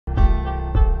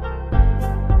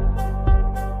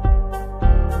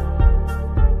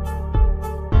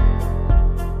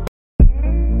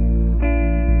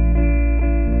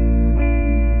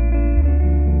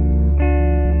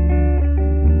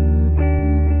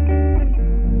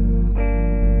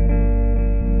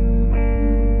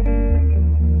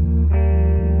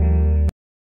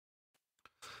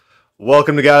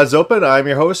Welcome to God is Open. I'm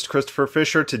your host, Christopher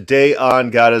Fisher. Today on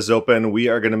God is Open, we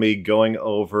are going to be going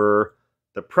over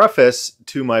the preface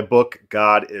to my book,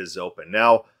 God is Open.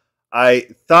 Now, I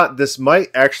thought this might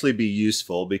actually be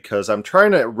useful because I'm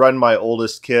trying to run my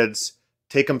oldest kids,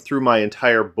 take them through my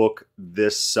entire book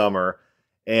this summer.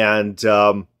 And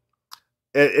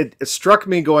it struck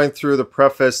me going through the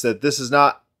preface that this is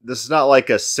not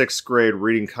like a sixth grade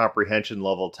reading comprehension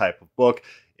level type of book.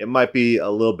 It might be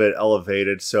a little bit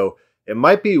elevated. So it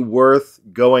might be worth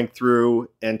going through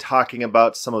and talking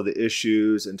about some of the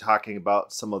issues and talking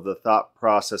about some of the thought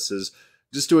processes,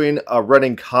 just doing a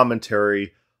running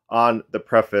commentary on the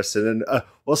preface, and then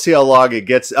we'll see how long it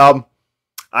gets.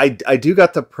 I do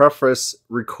got the preface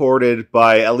recorded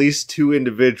by at least two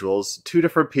individuals, two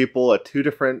different people at two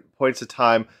different points of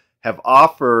time have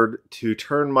offered to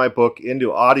turn my book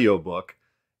into audiobook,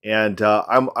 and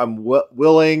I'm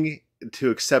willing to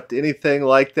accept anything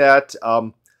like that.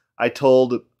 I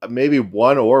told maybe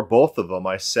one or both of them,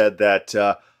 I said that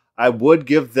I would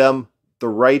give them the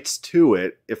rights to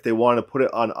it if they want to put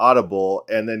it on Audible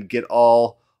and then get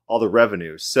all the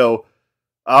revenue. So,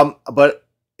 but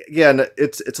again,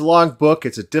 it's a long book.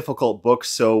 It's a difficult book.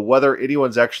 So whether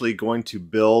anyone's actually going to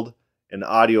build an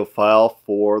audio file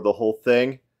for the whole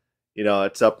thing,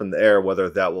 it's up in the air whether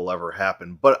that will ever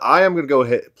happen. But I am going to go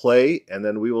hit play, and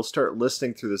then we will start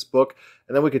listening through this book,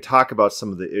 and then we could talk about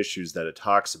some of the issues that it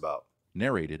talks about.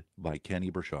 Narrated by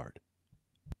Kenny Burchard.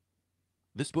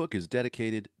 This book is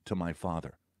dedicated to my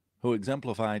father, who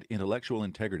exemplified intellectual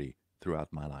integrity throughout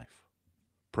my life.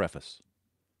 Preface.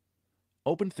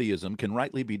 Open theism can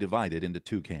rightly be divided into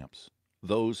two camps: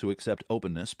 those who accept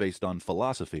openness based on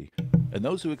philosophy, and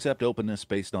those who accept openness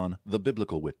based on the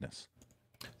biblical witness.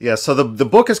 Yeah, so the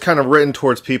book is kind of written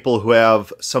towards people who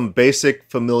have some basic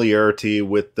familiarity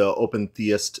with the open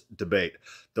theist debate,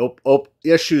 the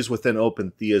issues within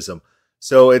open theism.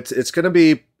 So it's going to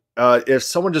be, if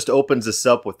someone just opens this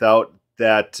up without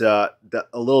that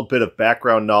a little bit of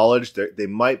background knowledge, they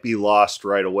might be lost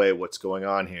right away what's going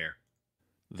on here.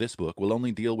 This book will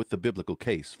only deal with the biblical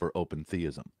case for open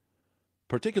theism.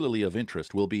 Particularly of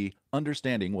interest will be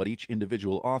understanding what each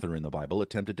individual author in the Bible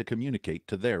attempted to communicate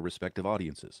to their respective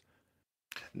audiences.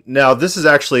 Now, this is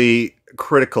actually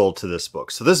critical to this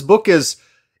book. So this book is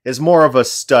more of a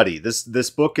study. This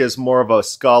book is more of a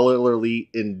scholarly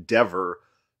endeavor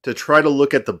to try to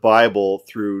look at the Bible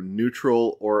through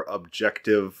neutral or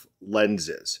objective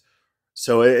lenses.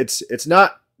 So it's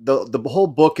not the whole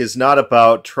book is not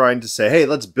about trying to say, hey,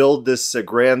 let's build this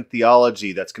grand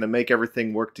theology that's going to make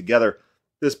everything work together.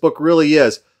 This book really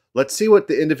is, let's see what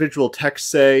the individual texts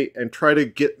say and try to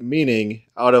get meaning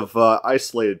out of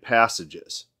isolated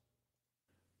passages.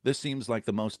 This seems like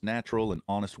the most natural and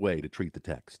honest way to treat the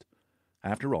text.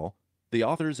 After all, the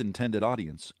author's intended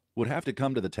audience would have to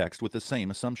come to the text with the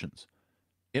same assumptions.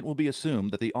 It will be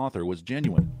assumed that the author was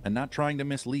genuine and not trying to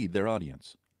mislead their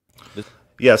audience.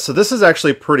 Yeah, so this is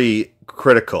actually pretty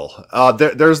critical.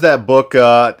 There's that book,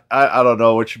 I don't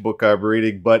know which book I'm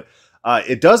reading, but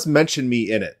it does mention me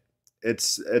in it.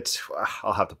 It's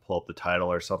I'll have to pull up the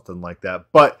title or something like that.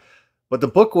 But the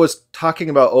book was talking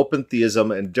about open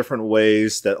theism and different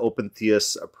ways that open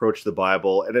theists approach the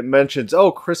Bible. And it mentions,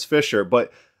 Chris Fisher,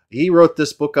 but he wrote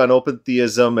this book on open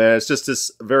theism, and it's just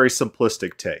this very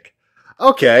simplistic take.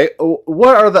 Okay,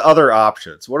 what are the other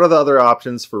options? What are the other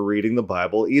options for reading the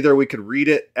Bible? Either we could read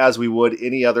it as we would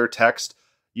any other text,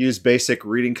 use basic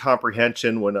reading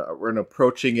comprehension when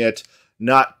approaching it,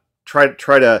 not try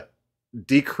to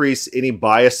decrease any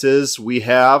biases we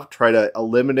have, try to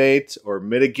eliminate or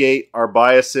mitigate our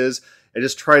biases, and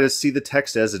just try to see the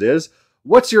text as it is.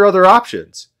 What's your other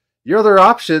options? Your other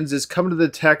options is come to the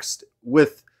text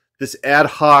with this ad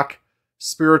hoc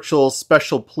spiritual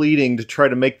special pleading to try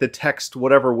to make the text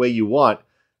whatever way you want.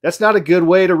 That's not a good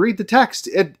way to read the text.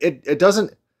 It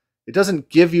doesn't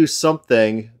give you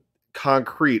something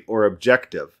concrete or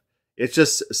objective. It's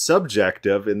just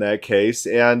subjective in that case,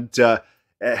 and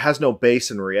it has no base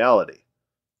in reality.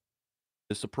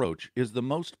 This approach is the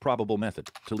most probable method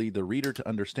to lead the reader to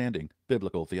understanding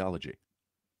biblical theology.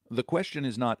 The question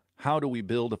is not, how do we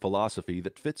build a philosophy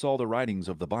that fits all the writings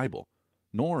of the Bible?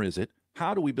 Nor is it,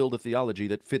 how do we build a theology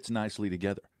that fits nicely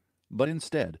together? But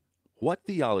instead, what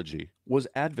theology was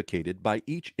advocated by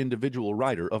each individual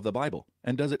writer of the Bible,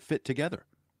 and does it fit together?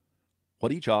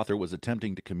 What each author was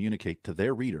attempting to communicate to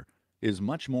their reader is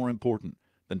much more important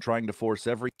than trying to force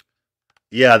every...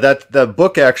 Yeah, the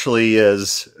book actually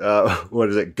is, what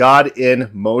is it, God in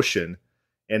Motion,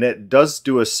 and it does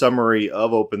do a summary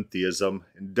of open theism,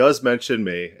 and does mention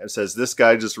me, and says this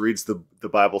guy just reads the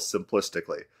Bible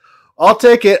simplistically. I'll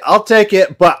take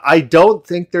it, but I don't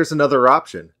think there's another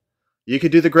option. You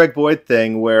could do the Greg Boyd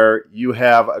thing where you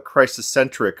have a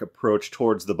Christocentric approach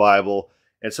towards the Bible,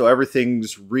 and so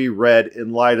everything's reread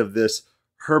in light of this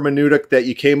hermeneutic that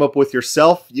you came up with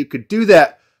yourself. You could do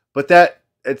that, but that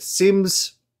it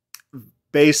seems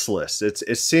baseless.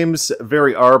 It seems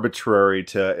very arbitrary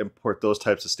to import those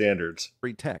types of standards.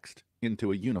 Free text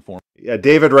into a uniform. Yeah,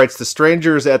 David writes the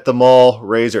strangers at the mall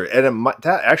razor, and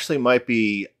that actually might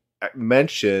be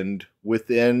mentioned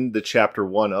within the chapter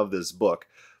 1 of this book,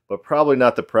 but probably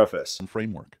not the preface.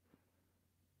 Framework.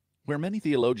 Where many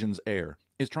theologians err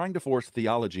is trying to force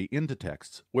theology into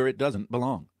texts where it doesn't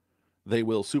belong. They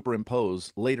will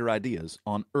superimpose later ideas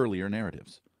on earlier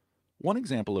narratives. One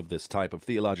example of this type of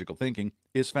theological thinking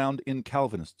is found in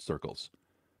Calvinist circles.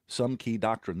 Some key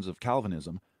doctrines of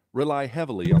Calvinism rely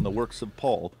heavily on the works of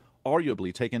Paul,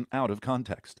 arguably taken out of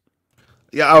context.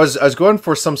 Yeah, I was going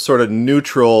for some sort of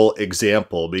neutral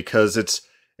example because it's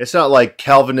not like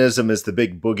Calvinism is the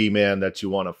big boogeyman that you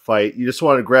want to fight. You just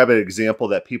want to grab an example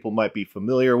that people might be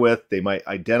familiar with, they might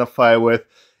identify with,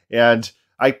 and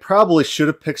I probably should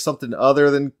have picked something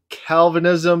other than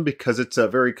Calvinism because it's a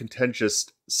very contentious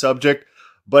subject,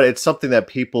 but it's something that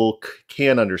people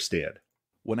can understand.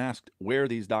 When asked where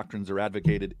these doctrines are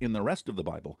advocated in the rest of the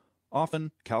Bible,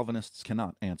 often Calvinists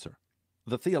cannot answer.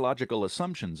 The theological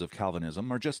assumptions of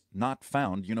Calvinism are just not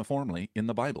found uniformly in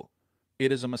the Bible.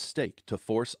 It is a mistake to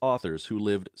force authors who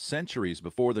lived centuries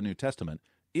before the New Testament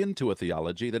into a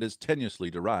theology that is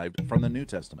tenuously derived from the New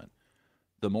Testament.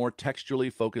 The more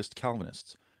textually focused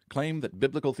Calvinists claim that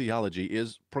biblical theology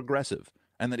is progressive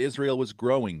and that Israel was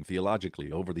growing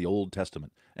theologically over the Old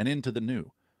Testament and into the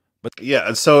New. But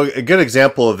yeah, so a good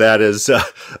example of that is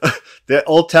the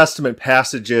Old Testament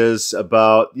passages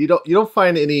about you don't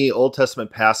find any Old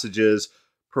Testament passages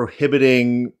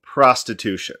prohibiting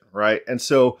prostitution, right? And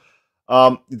so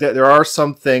there are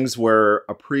some things where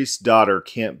a priest's daughter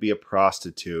can't be a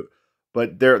prostitute,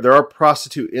 but there are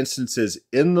prostitute instances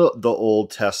in the Old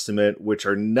Testament which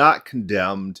are not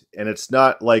condemned, and it's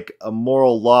not like a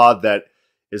moral law that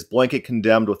is blanket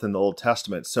condemned within the Old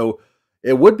Testament. So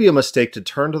it would be a mistake to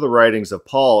turn to the writings of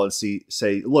Paul and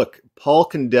say, look, Paul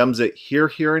condemns it here,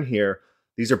 here, and here.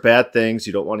 These are bad things.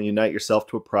 You don't want to unite yourself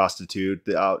to a prostitute.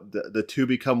 The two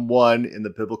become one in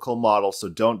the biblical model, so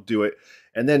don't do it.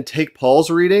 And then take Paul's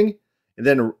reading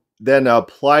and then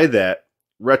apply that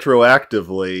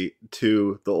retroactively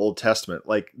to the Old Testament.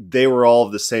 Like they were all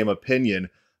of the same opinion.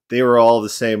 They were all of the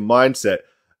same mindset.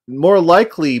 More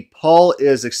likely, Paul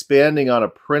is expanding on a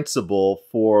principle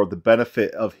for the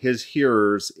benefit of his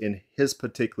hearers in his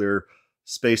particular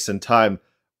space and time.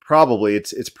 Probably,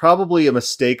 it's probably a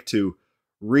mistake to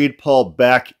read Paul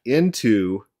back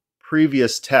into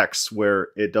previous texts where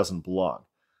it doesn't belong.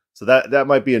 So that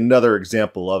might be another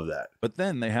example of that. But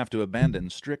then they have to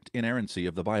abandon strict inerrancy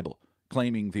of the Bible,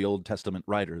 claiming the Old Testament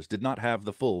writers did not have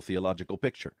the full theological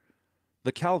picture.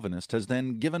 The Calvinist has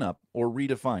then given up or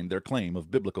redefined their claim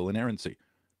of biblical inerrancy,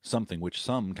 something which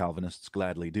some Calvinists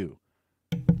gladly do.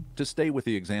 To stay with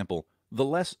the example, the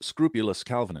less scrupulous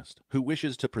Calvinist who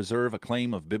wishes to preserve a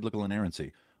claim of biblical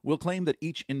inerrancy will claim that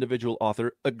each individual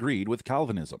author agreed with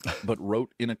Calvinism, but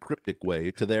wrote in a cryptic way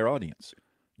to their audience.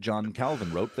 John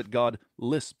Calvin wrote that God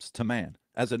lisps to man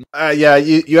as a... Yeah,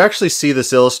 you actually see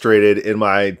this illustrated in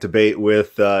my debate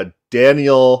with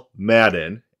Daniel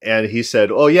Madden. And he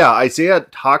said, oh yeah, Isaiah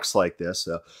talks like this.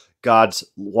 God's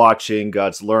watching,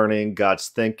 God's learning, God's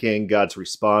thinking, God's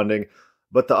responding.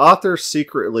 But the author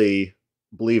secretly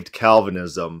believed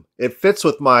Calvinism. It fits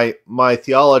with my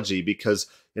theology because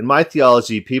in my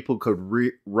theology, people could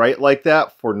write like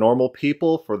that for normal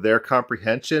people, for their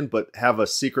comprehension, but have a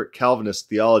secret Calvinist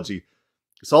theology.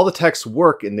 So all the texts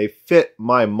work and they fit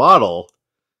my model.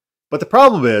 But the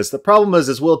problem is,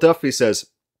 as Will Duffy says,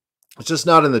 it's just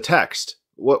not in the text.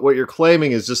 What you're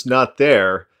claiming is just not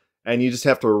there, and you just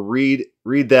have to read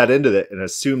that into it and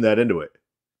assume that into it.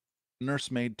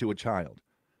 Nursemaid to a child.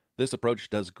 This approach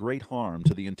does great harm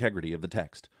to the integrity of the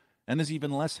text, and is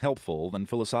even less helpful than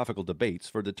philosophical debates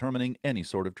for determining any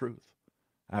sort of truth.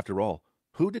 After all,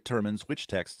 who determines which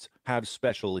texts have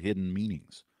special hidden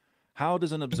meanings? How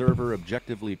does an observer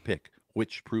objectively pick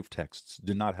which proof texts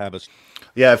do not have a...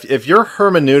 Yeah, if your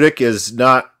hermeneutic is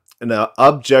not an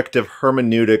objective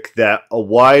hermeneutic that a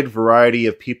wide variety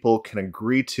of people can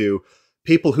agree to,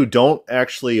 people who don't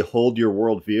actually hold your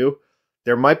worldview,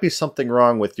 there might be something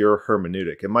wrong with your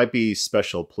hermeneutic. It might be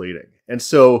special pleading. And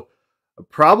so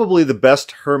probably the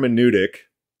best hermeneutic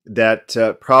that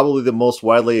probably the most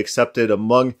widely accepted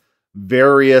among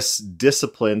various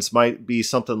disciplines might be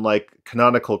something like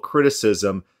canonical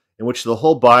criticism, in which the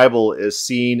whole Bible is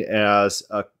seen as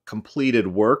a completed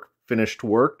work, finished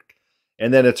work.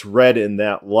 and then it's read in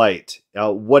that light.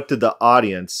 What did the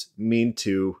audience mean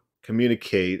to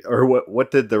communicate, or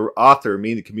what did the author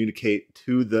mean to communicate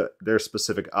to their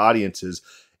specific audiences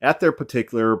at their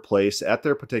particular place, at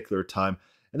their particular time?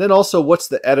 And then also, what's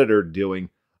the editor doing?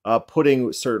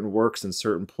 Putting certain works in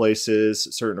certain places,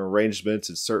 certain arrangements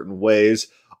in certain ways.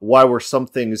 Why were some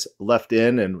things left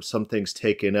in and some things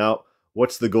taken out?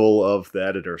 What's the goal of the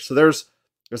editor? So there's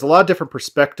a lot of different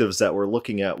perspectives that we're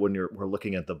looking at when we're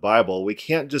looking at the Bible. We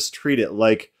can't just treat it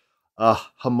like a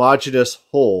homogeneous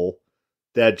whole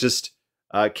that just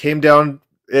came down.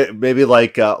 Maybe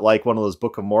like one of those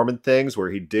Book of Mormon things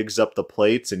where he digs up the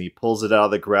plates and he pulls it out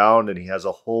of the ground and he has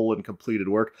a whole and completed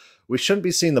work. We shouldn't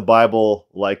be seeing the Bible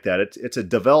like that. It's a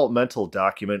developmental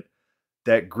document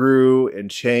that grew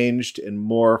and changed and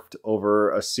morphed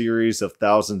over a series of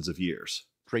thousands of years.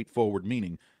 Straightforward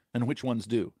meaning, and which ones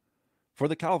do? For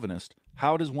the Calvinist,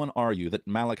 how does one argue that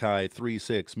Malachi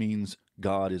 3:6 means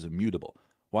God is immutable,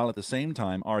 while at the same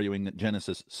time arguing that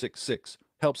Genesis 6:6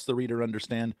 helps the reader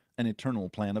understand an eternal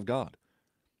plan of God?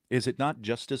 Is it not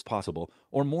just as possible,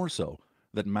 or more so,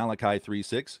 that Malachi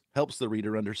 3:6 helps the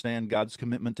reader understand God's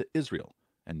commitment to Israel,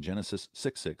 and Genesis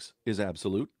 6:6 is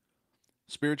absolute?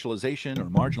 Spiritualization or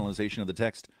marginalization of the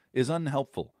text is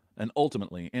unhelpful and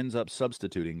ultimately ends up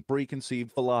substituting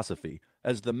preconceived philosophy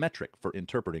as the metric for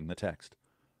interpreting the text.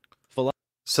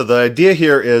 So the idea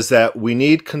here is that we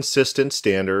need consistent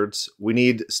standards. We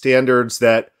need standards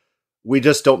that we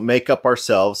just don't make up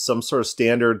ourselves, some sort of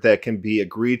standard that can be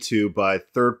agreed to by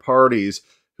third parties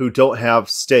who don't have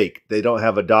stake. They don't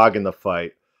have a dog in the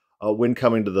fight when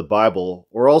coming to the Bible,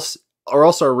 or else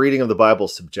our reading of the Bible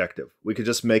is subjective. We could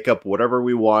just make up whatever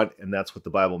we want, and that's what the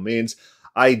Bible means.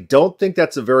 I don't think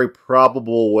that's a very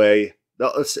probable way.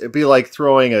 It'd be like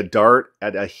throwing a dart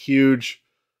at a huge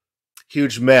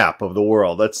map of the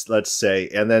world, let's say,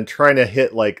 and then trying to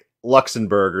hit like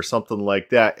Luxembourg or something like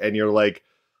that, and you're like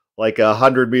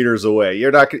 100 meters away.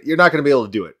 You're not going to be able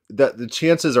to do it. The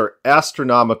chances are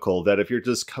astronomical that if you're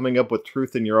just coming up with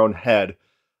truth in your own head,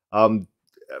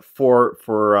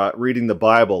 for reading the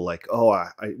Bible, like,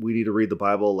 we need to read the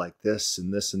Bible like this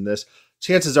and this and this,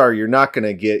 chances are you're not going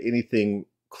to get anything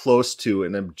close to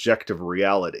an objective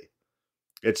reality.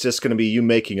 It's just going to be you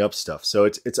making up stuff. So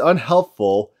it's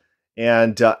unhelpful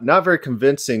and not very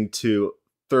convincing to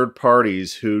third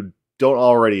parties who don't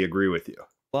already agree with you.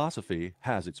 Philosophy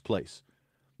has its place.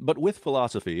 But with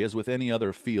philosophy, as with any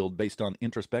other field based on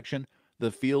introspection, the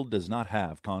field does not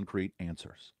have concrete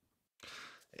answers.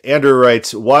 Andrew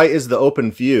writes, why is the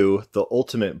open view the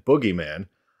ultimate boogeyman?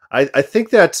 I think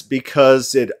that's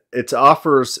because it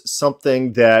offers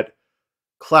something that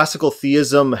classical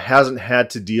theism hasn't had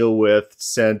to deal with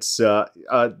since the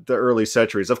early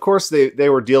centuries. Of course, they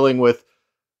were dealing with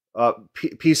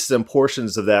pieces and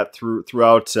portions of that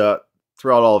throughout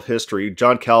all of history.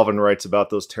 John Calvin writes about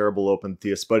those terrible open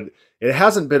theists, but it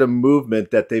hasn't been a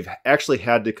movement that they've actually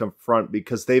had to confront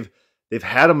because they've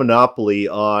had a monopoly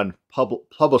on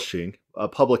publishing,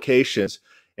 publications,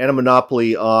 and a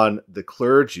monopoly on the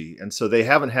clergy. And so they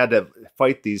haven't had to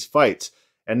fight these fights.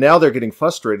 And now they're getting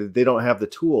frustrated. They don't have the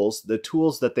tools. The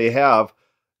tools that they have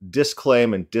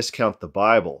disclaim and discount the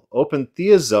Bible. Open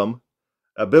theism,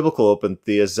 biblical open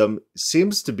theism,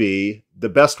 seems to be the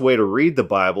best way to read the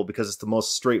Bible because it's the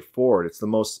most straightforward. It's the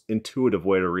most intuitive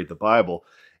way to read the Bible.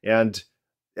 And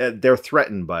they're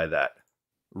threatened by that.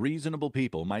 Reasonable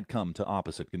people might come to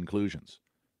opposite conclusions.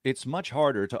 It's much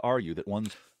harder to argue that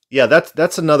one's... Yeah,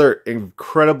 that's another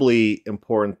incredibly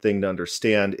important thing to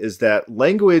understand, is that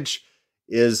language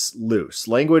is loose.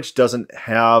 Language doesn't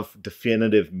have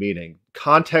definitive meaning.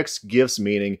 Context gives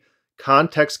meaning.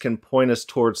 Context can point us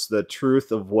towards the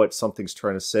truth of what something's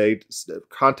trying to say.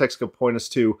 Context can point us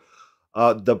to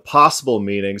the possible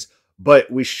meanings,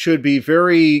 but we should be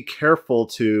very careful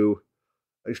to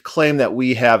claim that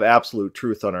we have absolute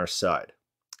truth on our side.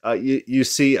 You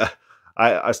see,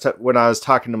 when I was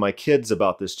talking to my kids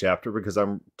about this chapter, because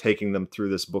I'm taking them through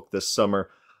this book this summer,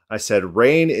 I said,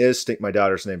 rain is stinky. My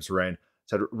daughter's name's Rain.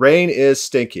 I said, rain is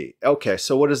stinky. Okay,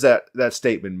 so what does that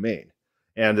statement mean?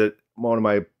 And one of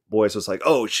my boys was like,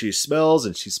 oh, she smells,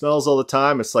 and she smells all the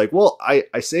time. It's like, well, I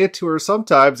say it to her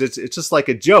sometimes. It's just like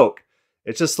a joke.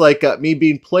 It's just like me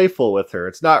being playful with her.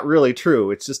 It's not really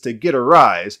true. It's just to get a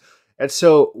rise. And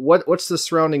so what's the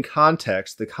surrounding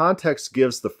context? The context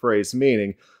gives the phrase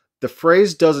meaning. The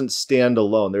phrase doesn't stand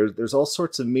alone. There's all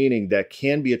sorts of meaning that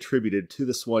can be attributed to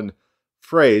this one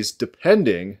phrase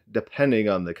depending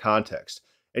on the context.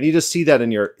 And you just see that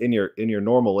in your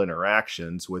normal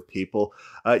interactions with people.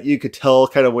 You could tell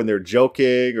kind of when they're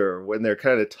joking, or when they're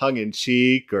kind of tongue in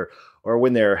cheek, or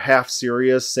when they're half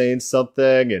serious saying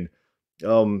something. And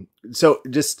So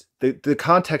just the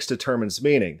context determines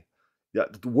meaning. Yeah,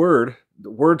 the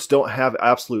words don't have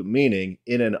absolute meaning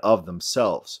in and of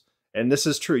themselves. And this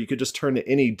is true. You could just turn to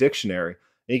any dictionary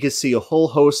and you can see a whole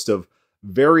host of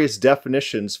various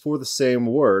definitions for the same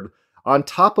word. On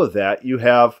top of that, you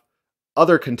have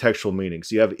other contextual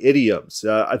meanings. You have idioms.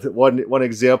 One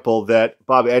example that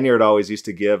Bob Enyart always used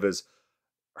to give is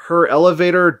her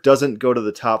elevator doesn't go to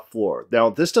the top floor. Now,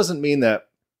 this doesn't mean that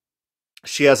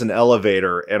she has an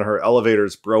elevator and her elevator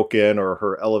is broken or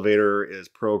her elevator is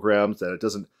programmed that it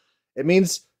doesn't. It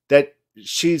means that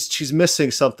she's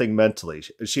missing something mentally.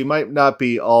 She might not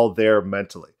be all there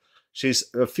mentally. She's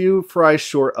a few fries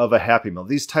short of a happy meal.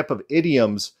 These type of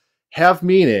idioms have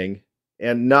meaning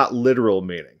and not literal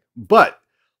meaning. But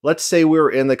let's say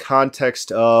we're in the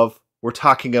context of we're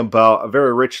talking about a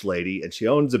very rich lady and she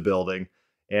owns a building,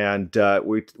 and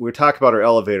we talk about her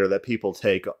elevator that people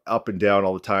take up and down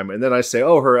all the time. And then I say,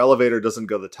 oh, her elevator doesn't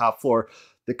go to the top floor.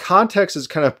 The context is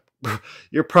kind of,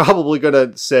 you're probably going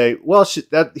to say, well,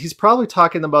 he's probably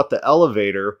talking about the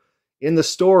elevator in the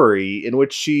story in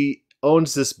which she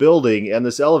owns this building and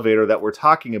this elevator that we're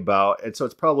talking about. And so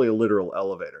it's probably a literal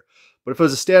elevator. But if it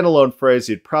was a standalone phrase,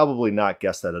 you'd probably not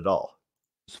guess that at all.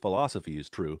 Philosophy is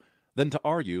true than to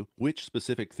argue which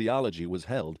specific theology was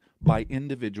held by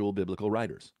individual biblical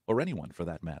writers, or anyone for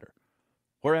that matter.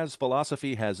 Whereas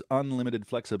philosophy has unlimited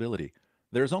flexibility,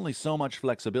 there's only so much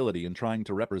flexibility in trying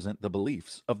to represent the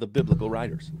beliefs of the biblical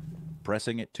writers.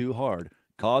 Pressing it too hard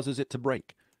causes it to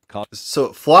break.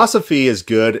 So philosophy is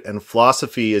good and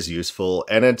philosophy is useful,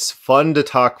 and it's fun to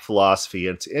talk philosophy.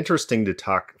 It's interesting to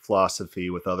talk philosophy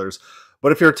with others.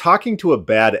 But if you're talking to a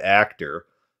bad actor,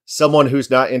 someone who's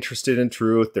not interested in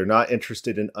truth, they're not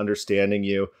interested in understanding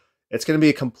you, it's going to be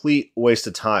a complete waste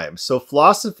of time. So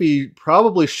philosophy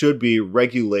probably should be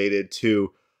regulated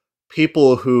to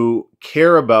people who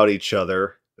care about each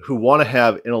other, who want to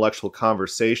have intellectual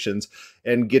conversations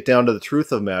and get down to the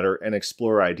truth of matter and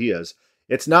explore ideas.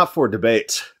 It's not for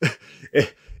debate.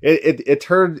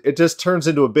 It just turns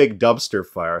into a big dumpster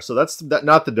fire. So that's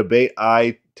not the debate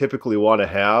I typically want to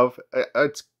have.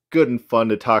 It's good and fun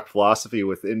to talk philosophy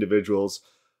with individuals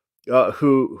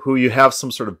who you have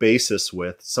some sort of basis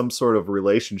with, some sort of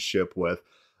relationship with.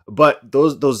 But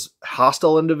those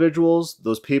hostile individuals,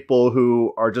 those people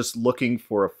who are just looking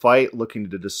for a fight, looking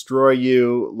to destroy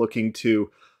you, looking to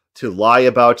lie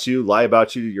about you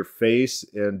to your face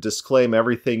and disclaim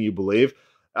everything you believe,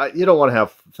 you don't want to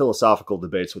have philosophical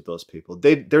debates with those people.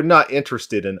 They're not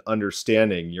interested in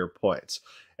understanding your points.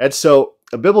 And so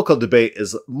a biblical debate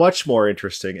is much more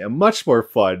interesting and much more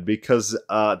fun because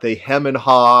they hem and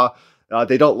haw.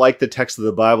 They don't like the text of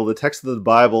the Bible. The text of the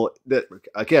Bible,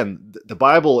 again, the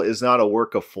Bible is not a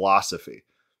work of philosophy.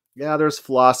 Yeah, there's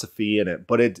philosophy in it,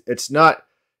 but it's not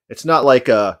like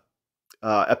a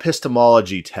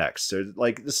epistemology text. Or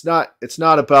like it's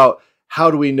not about how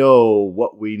do we know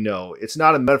what we know. It's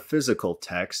not a metaphysical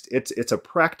text. It's a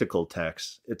practical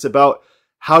text. It's about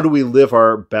how do we live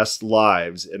our best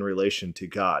lives in relation to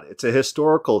God. It's a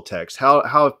historical text.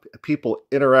 How people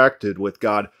interacted with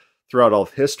God throughout all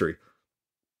of history.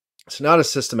 It's not a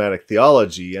systematic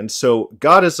theology. And so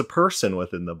God is a person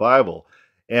within the Bible.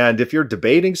 And if you're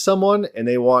debating someone and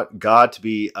they want God to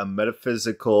be a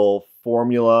metaphysical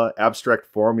formula, abstract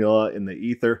formula in the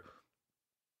ether,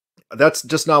 that's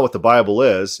just not what the Bible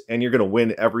is. And you're going to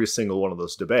win every single one of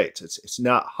those debates. It's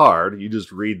not hard. You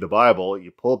just read the Bible,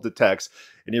 you pull up the text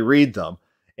and you read them.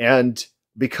 And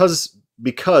because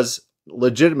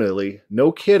legitimately,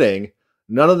 no kidding,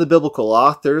 none of the biblical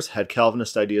authors had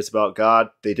Calvinist ideas about God.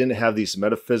 They didn't have these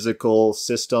metaphysical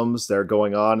systems that are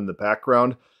going on in the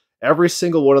background. Every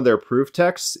single one of their proof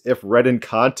texts, if read in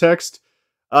context,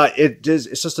 there's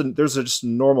just a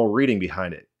normal reading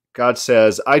behind it. God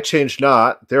says, I change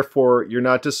not, therefore you're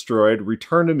not destroyed.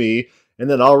 Return to me, and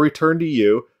then I'll return to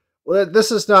you. Well, this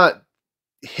is not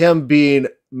him being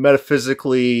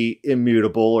metaphysically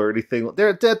immutable or anything.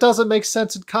 That doesn't make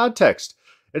sense in context.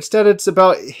 Instead, it's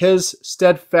about his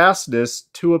steadfastness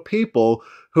to a people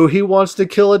who he wants to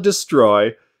kill and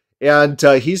destroy. And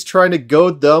he's trying to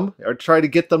goad them or try to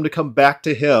get them to come back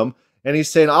to him. And he's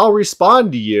saying, I'll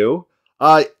respond to you.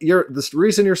 The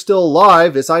reason you're still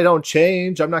alive is I don't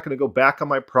change. I'm not going to go back on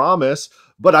my promise,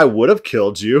 but I would have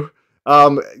killed you.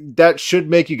 That should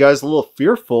make you guys a little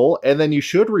fearful. And then you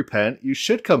should repent. You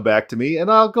should come back to me and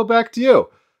I'll go back to you.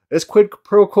 It's quid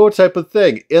pro quo type of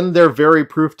thing in their very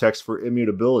proof text for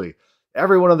immutability.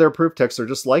 Every one of their proof texts are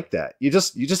just like that. You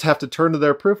just have to turn to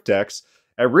their proof text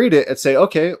and read it and say,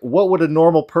 okay, what would a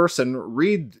normal person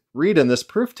read in this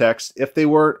proof text if they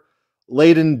weren't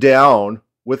laden down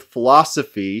with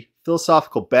philosophy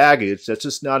philosophical baggage that's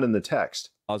just not in the text.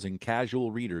 Causing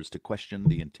casual readers to question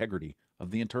the integrity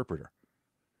of the interpreter.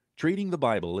 Treating the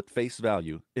Bible at face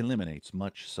value eliminates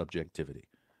much subjectivity.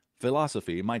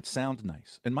 Philosophy might sound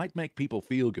nice and might make people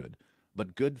feel good,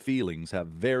 but good feelings have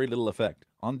very little effect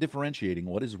on differentiating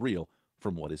what is real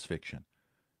from what is fiction.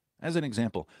 As an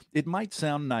example, it might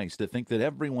sound nice to think that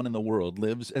everyone in the world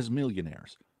lives as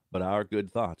millionaires, but our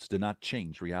good thoughts do not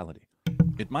change reality.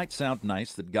 It might sound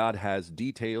nice that God has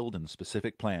detailed and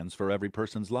specific plans for every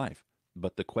person's life,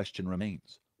 but the question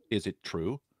remains, is it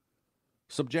true?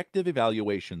 Subjective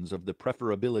evaluations of the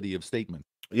preferability of statements.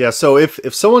 Yeah, so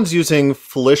if someone's using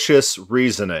fallacious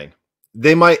reasoning,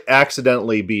 they might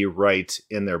accidentally be right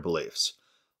in their beliefs.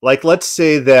 Like, let's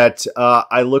say that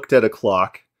I looked at a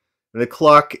clock, and the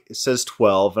clock says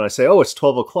 12, and I say, oh, it's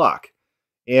 12 o'clock.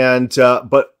 And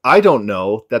but I don't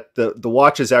know that the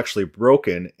watch is actually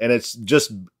broken, and it's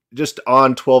just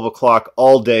on 12 o'clock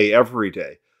all day, every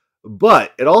day.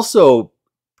 But it also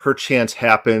perchance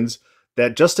happens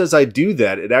that just as I do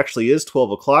that, it actually is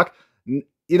 12 o'clock.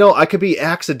 You know, I could be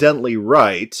accidentally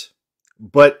right,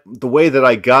 but the way that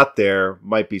I got there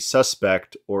might be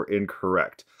suspect or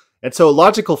incorrect. And so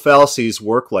logical fallacies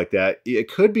work like that.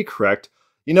 It could be correct.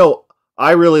 You know,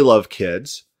 I really love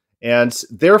kids, and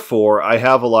therefore I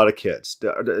have a lot of kids.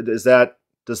 Does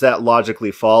that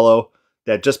logically follow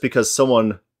that just because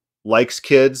someone likes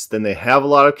kids, then they have a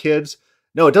lot of kids?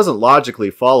 No, it doesn't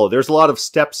logically follow. There's a lot of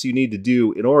steps you need to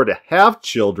do in order to have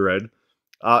children.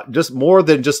 Just more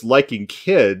than just liking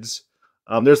kids.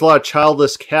 There's a lot of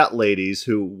childless cat ladies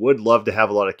who would love to have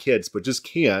a lot of kids, but just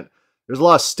can't. There's a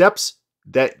lot of steps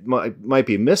that might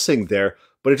be missing there,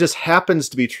 but it just happens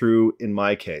to be true in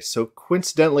my case. So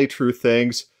coincidentally, true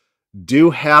things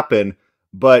do happen,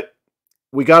 but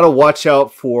we got to watch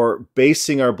out for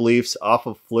basing our beliefs off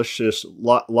of fallacious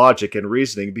logic and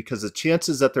reasoning, because the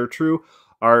chances that they're true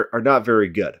are not very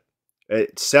good.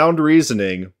 Sound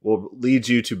reasoning will lead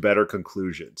you to better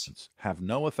conclusions. Have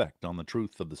no effect on the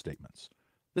truth of the statements.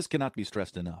 This cannot be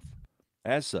stressed enough.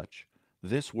 As such,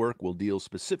 this work will deal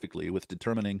specifically with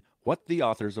determining what the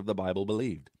authors of the Bible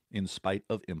believed, in spite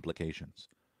of implications.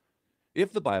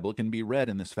 If the Bible can be read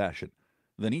in this fashion,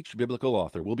 then each biblical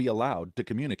author will be allowed to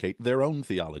communicate their own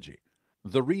theology.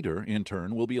 The reader, in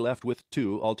turn, will be left with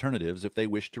two alternatives if they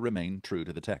wish to remain true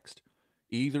to the text.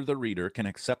 Either the reader can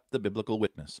accept the biblical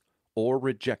witness, or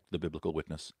reject the biblical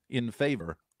witness in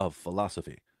favor of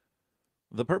philosophy.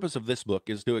 The purpose of this book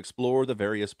is to explore the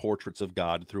various portraits of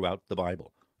God throughout the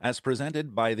Bible, as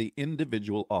presented by the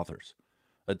individual authors.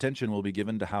 Attention will be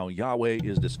given to how Yahweh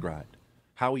is described,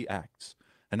 how he acts,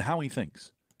 and how he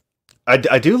thinks.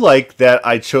 I do like that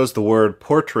I chose the word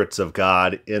portraits of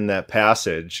God in that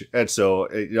passage. And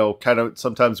so, you know, kind of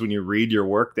sometimes when you read your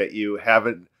work that you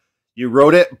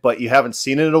wrote it, but you haven't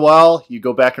seen it in a while, you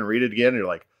go back and read it again, and you're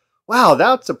like, wow,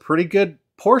 that's a pretty good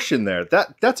portion there.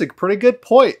 That's a pretty good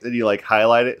point. And you like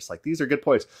highlight it. It's like, these are good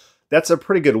points. That's a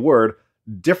pretty good word.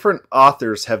 Different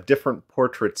authors have different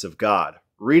portraits of God.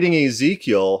 Reading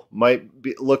Ezekiel might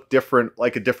look different,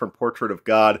 like a different portrait of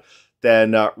God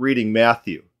than reading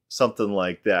Matthew, something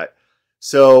like that.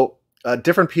 So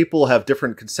different people have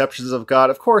different conceptions of God.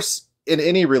 Of course, in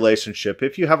any relationship,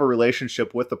 if you have a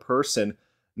relationship with a person,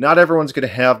 not everyone's going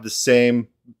to have the same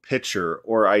picture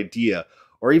or idea,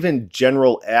 or even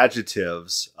general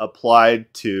adjectives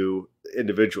applied to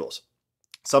individuals.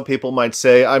 Some people might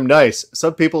say, I'm nice.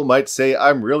 Some people might say,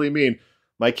 I'm really mean.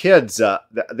 My kids,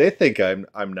 they think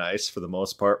I'm nice for the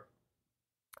most part.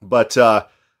 But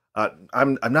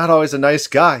I'm not always a nice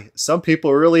guy. Some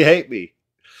people really hate me.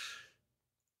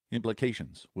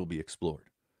 Implications will be explored.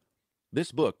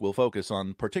 This book will focus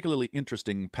on particularly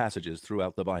interesting passages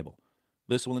throughout the Bible.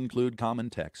 This will include common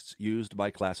texts used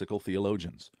by classical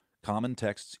theologians, common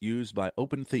texts used by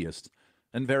open theists,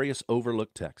 and various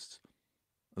overlooked texts.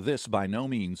 This by no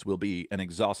means will be an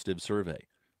exhaustive survey.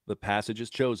 The passages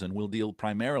chosen will deal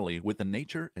primarily with the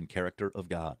nature and character of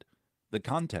God. The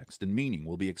context and meaning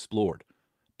will be explored.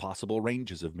 Possible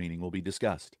ranges of meaning will be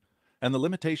discussed, and the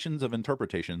limitations of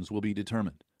interpretations will be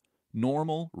determined.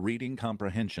 Normal reading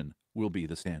comprehension will be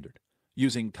the standard,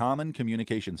 using common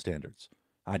communication standards,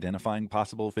 identifying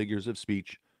possible figures of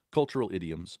speech, cultural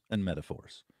idioms, and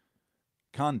metaphors.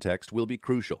 Context will be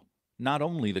crucial, not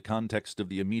only the context of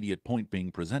the immediate point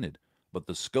being presented, but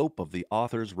the scope of the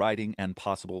author's writing and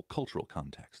possible cultural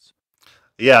contexts.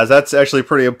 Yeah, that's actually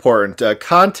pretty important.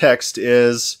 Context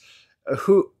is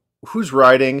who's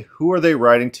writing, who are they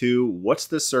writing to, what's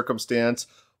the circumstance,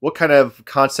 what kind of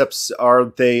concepts are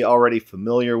they already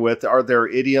familiar with, are there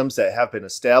idioms that have been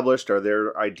established, are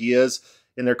there ideas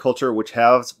in their culture which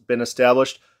have been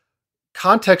established.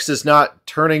 context is not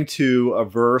turning to a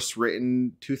verse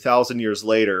written 2,000 years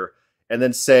later and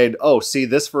then saying, oh, see,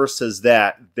 this verse says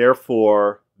that,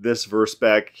 therefore, this verse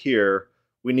back here,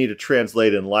 we need to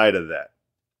translate in light of that.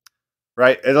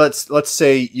 Right? And let's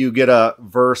say you get a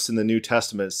verse in the New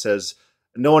Testament that says,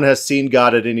 no one has seen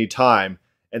God at any time.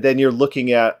 And then you're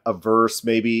looking at a verse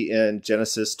maybe in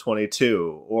Genesis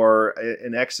 22 or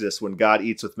in Exodus when God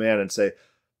eats with man and say,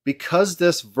 because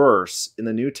this verse in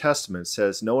the New Testament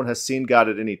says no one has seen God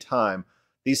at any time,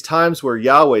 these times where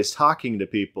Yahweh's talking to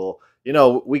people,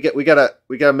 we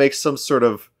gotta make some sort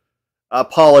of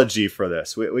apology for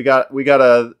this. We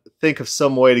gotta think of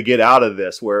some way to get out of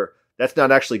this where that's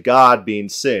not actually God being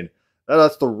seen.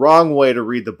 That's the wrong way to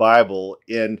read the Bible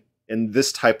in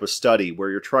this type of study where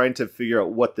you're trying to figure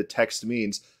out what the text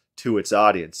means to its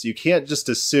audience. You can't just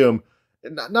assume,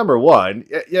 number one,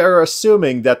 you're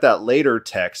assuming that later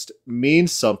text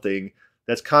means something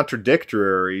that's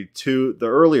contradictory to the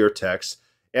earlier text.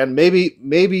 And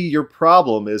maybe your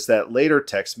problem is that later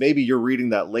text, maybe you're reading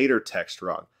that later text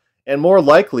wrong. And more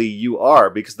likely you are,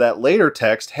 because that later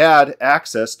text had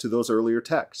access to those earlier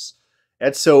texts.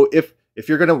 And so if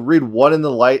you're going to read one in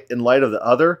light of the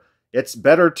other, it's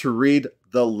better to read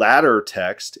the latter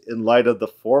text in light of the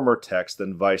former text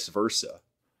than vice versa.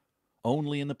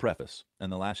 Only in the preface and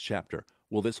the last chapter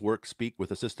will this work speak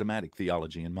with a systematic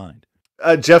theology in mind.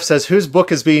 Jeff says, whose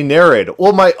book is being narrated?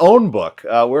 Well, my own book.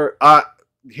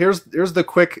 Here's the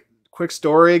quick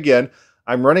story again.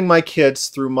 I'm running my kids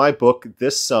through my book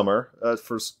this summer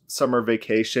for summer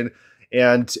vacation,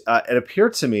 and it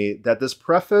appeared to me that this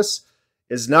preface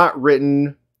is not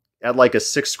written at like a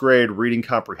 6th grade reading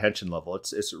comprehension level.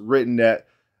 It's written at,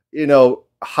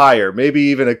 higher, maybe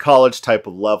even a college type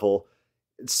of level.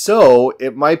 So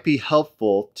it might be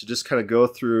helpful to just kind of go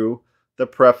through the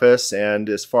preface and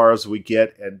as far as we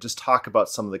get and just talk about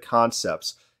some of the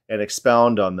concepts and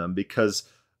expound on them, because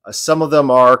some of them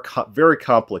are very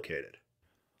complicated.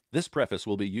 This preface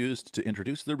will be used to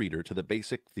introduce the reader to the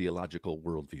basic theological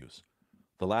worldviews.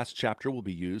 The last chapter will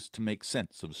be used to make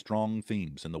sense of strong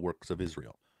themes in the works of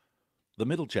Israel. The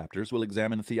middle chapters will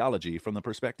examine theology from the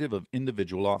perspective of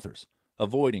individual authors,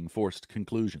 avoiding forced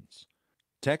conclusions.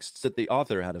 Texts that the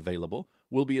author had available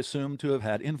will be assumed to have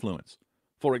had influence.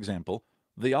 For example,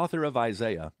 the author of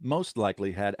Isaiah most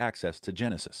likely had access to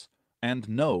Genesis and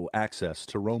no access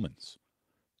to Romans.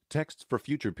 Texts for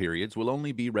future periods will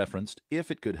only be referenced if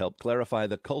it could help clarify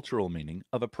the cultural meaning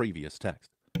of a previous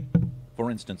text. For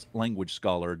instance, language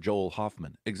scholar Joel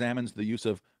Hoffman examines the use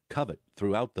of covet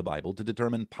throughout the Bible to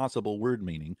determine possible word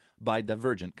meaning by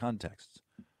divergent contexts.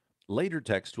 Later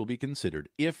texts will be considered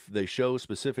if they show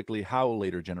specifically how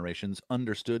later generations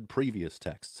understood previous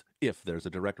texts, if there's a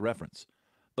direct reference.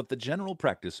 But the general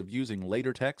practice of using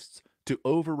later texts to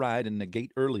override and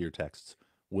negate earlier texts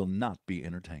will not be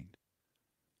entertained.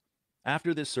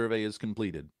 After this survey is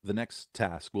completed, the next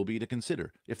task will be to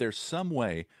consider if there's some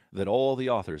way that all the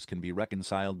authors can be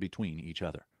reconciled between each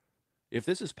other. If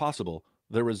this is possible,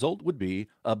 the result would be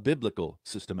a biblical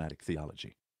systematic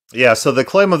theology. Yeah, so the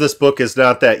claim of this book is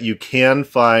not that you can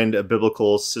find a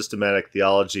biblical systematic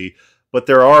theology, but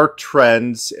there are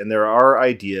trends and there are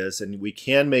ideas, and we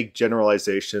can make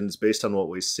generalizations based on what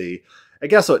we see. And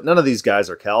guess what? None of these guys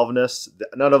are Calvinists.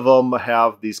 None of them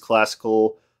have these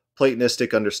classical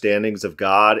Platonistic understandings of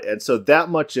God, and so that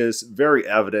much is very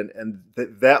evident, and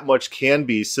that much can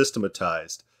be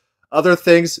systematized. Other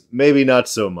things, maybe not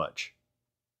so much.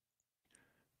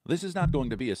 This is not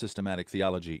going to be a systematic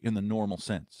theology in the normal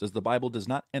sense, as the Bible does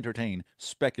not entertain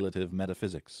speculative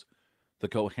metaphysics. The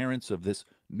coherence of this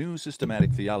new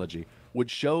systematic theology would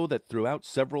show that throughout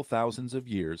several thousands of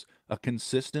years, a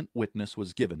consistent witness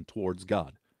was given towards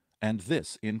God, and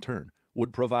this, in turn,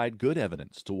 would provide good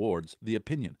evidence towards the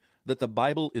opinion that the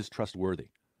Bible is trustworthy.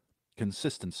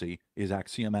 Consistency is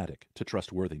axiomatic to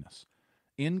trustworthiness.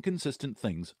 Inconsistent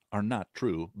things are not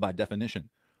true by definition.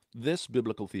 This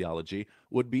biblical theology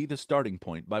would be the starting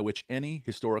point by which any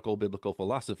historical biblical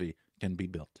philosophy can be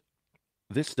built.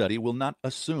 This study will not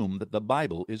assume that the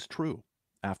Bible is true.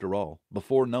 After all,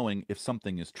 before knowing if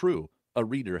something is true, a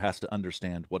reader has to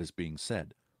understand what is being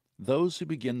said. Those who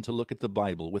begin to look at the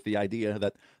Bible with the idea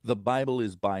that the Bible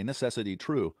is by necessity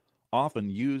true often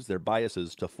use their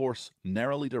biases to force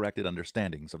narrowly directed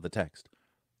understandings of the text.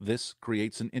 This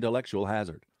creates an intellectual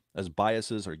hazard, as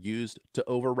biases are used to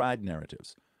override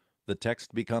narratives. The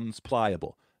text becomes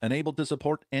pliable and able to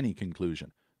support any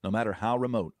conclusion, no matter how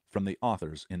remote from the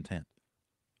author's intent.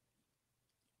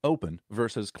 Open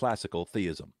versus classical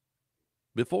theism.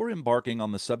 Before embarking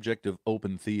on the subject of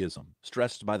open theism,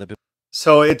 stressed by the...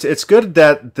 So it's good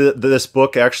that this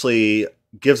book actually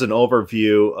gives an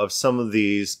overview of some of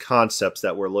these concepts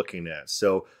that we're looking at.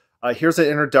 So here's an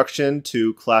introduction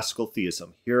to classical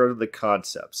theism. Here are the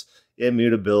concepts: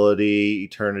 immutability,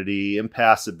 eternity,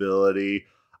 impassibility.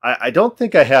 I don't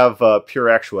think I have pure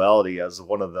actuality as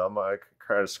one of them. I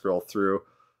kind of scroll through.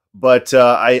 But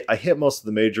I hit most of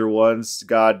the major ones,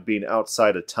 God being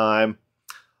outside of time.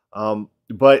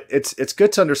 But it's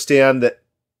good to understand that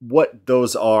what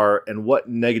those are and what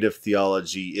negative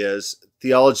theology is.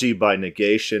 Theology by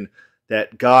negation,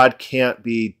 that God can't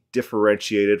be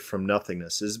differentiated from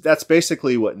nothingness. That's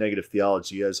basically what negative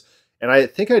theology is. And I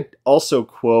think I'd also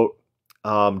quote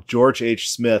George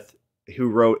H. Smith, who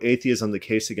wrote Atheism, the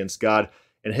Case Against God,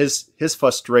 and his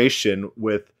frustration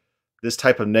with this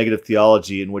type of negative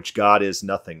theology in which God is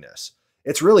nothingness.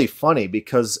 It's really funny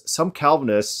because some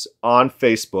Calvinists on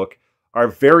Facebook are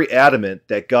very adamant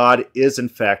that God is in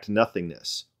fact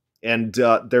nothingness. And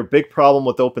their big problem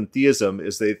with open theism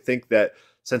is they think that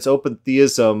since open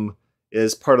theism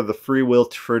is part of the free will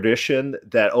tradition,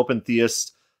 that open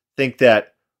theists think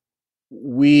that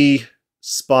we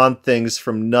spawn things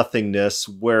from nothingness,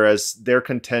 whereas their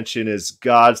contention is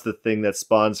God's the thing that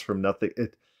spawns from nothing.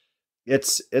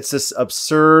 It's this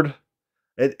absurd.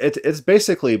 It's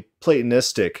basically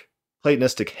Platonistic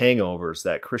hangovers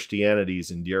that Christianity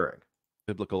is enduring.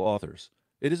 Biblical authors,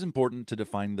 it is important to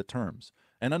define the terms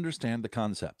and understand the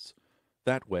concepts.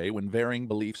 That way, when varying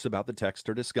beliefs about the text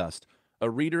are discussed, a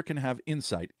reader can have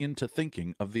insight into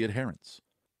thinking of the adherents.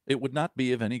 It would not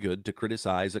be of any good to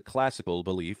criticize a classical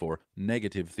belief or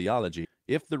negative theology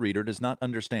if the reader does not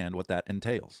understand what that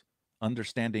entails.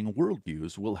 Understanding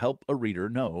worldviews will help a reader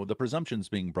know the presumptions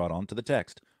being brought onto the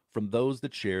text from those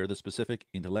that share the specific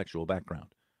intellectual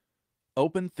background.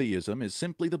 Open theism is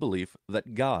simply the belief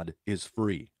that God is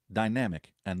free,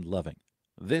 dynamic, and loving.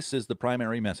 This is the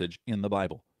primary message in the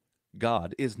Bible.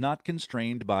 God is not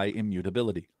constrained by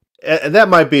immutability. And that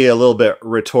might be a little bit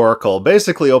rhetorical.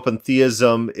 Basically, open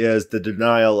theism is the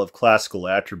denial of classical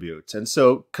attributes. And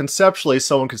so conceptually,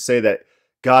 someone could say that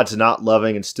God's not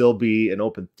loving and still be an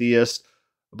open theist.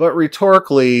 But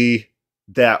rhetorically,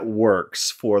 that works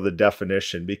for the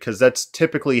definition because that's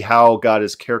typically how God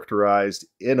is characterized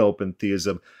in open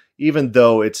theism, even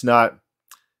though it's not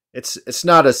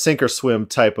a sink or swim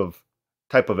type of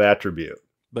attribute.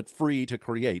 But free to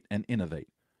create and innovate.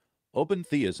 Open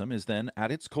theism is then,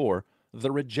 at its core,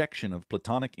 the rejection of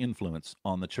Platonic influence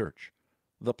on the church.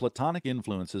 The Platonic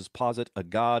influences posit a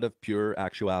God of pure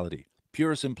actuality,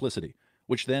 pure simplicity,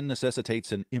 which then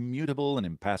necessitates an immutable and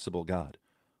impassible God.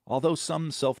 Although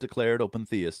some self-declared open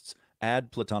theists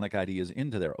add Platonic ideas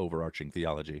into their overarching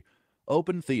theology,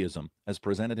 open theism, as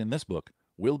presented in this book,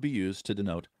 will be used to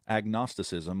denote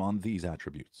agnosticism on these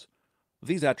attributes.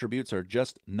 These attributes are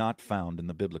just not found in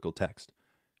the biblical text.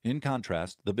 In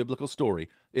contrast, the biblical story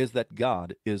is that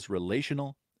God is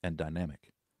relational and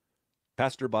dynamic.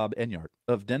 Pastor Bob Enyart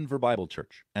of Denver Bible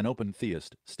Church, an open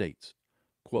theist, states,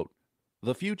 quote,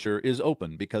 "The future is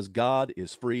open because God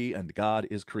is free and God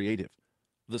is creative.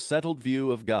 The settled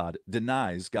view of God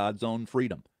denies God's own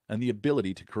freedom and the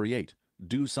ability to create,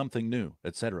 do something new,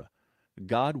 etc.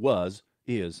 God was,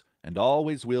 is, and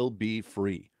always will be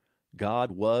free. God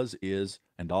was, is,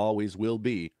 and always will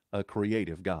be a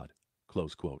creative God."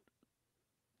 Close quote.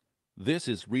 This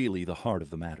is really the heart of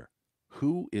the matter.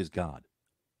 Who is God?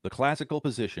 The classical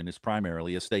position is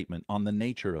primarily a statement on the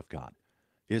nature of God.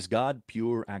 Is God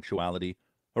pure actuality,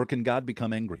 or can God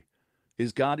become angry?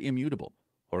 Is God immutable,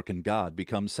 or can God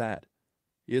become sad?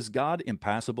 Is God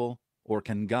impassible, or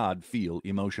can God feel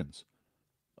emotions?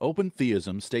 Open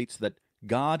theism states that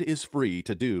God is free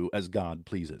to do as God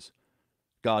pleases.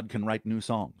 God can write new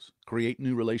songs, create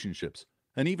new relationships,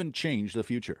 and even change the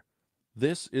future.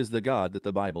 This is the God that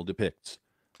the Bible depicts.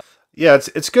 Yeah,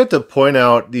 it's good to point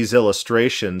out these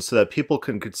illustrations so that people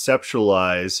can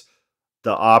conceptualize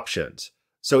the options.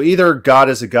 So either God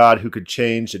is a God who could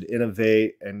change and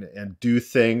innovate and do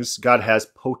things. God has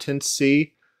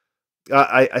potency.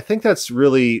 I think that's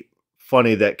really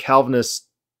funny that Calvinists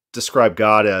describe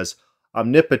God as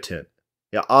omnipotent,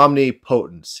 yeah,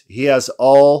 omnipotence. He has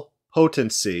all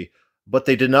potency, but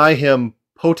they deny him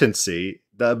potency,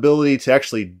 the ability to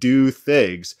actually do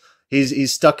things.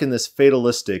 He's stuck in this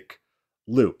fatalistic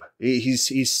loop.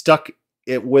 He's stuck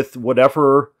it with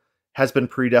whatever has been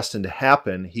predestined to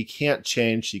happen. He can't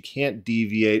change. He can't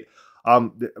deviate.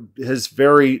 His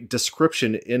very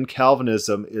description in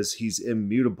Calvinism is he's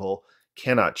immutable,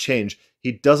 cannot change.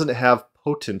 He doesn't have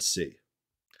potency.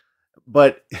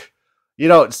 But,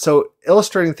 so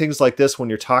illustrating things like this when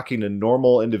you're talking to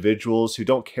normal individuals who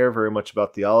don't care very much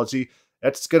about theology,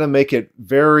 it's going to make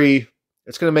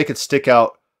it stick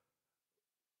out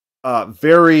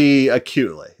very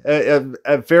acutely.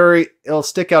 It'll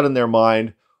stick out in their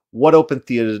mind what open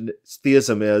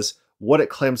theism is, what it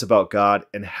claims about God,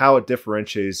 and how it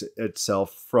differentiates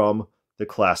itself from the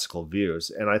classical views.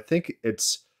 And I think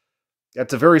it's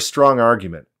a very strong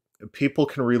argument. People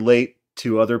can relate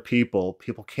to other people.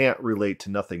 People can't relate to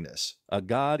nothingness. A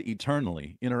God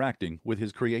eternally interacting with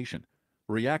his creation,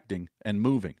 reacting and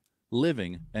moving,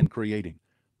 living and creating,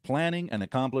 planning and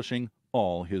accomplishing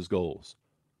all his goals.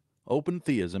 Open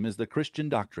theism is the Christian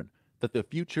doctrine that the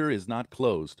future is not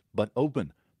closed, but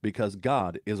open, because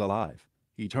God is alive,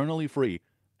 eternally free,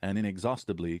 and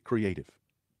inexhaustibly creative.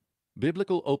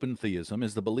 Biblical open theism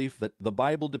is the belief that the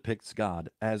Bible depicts God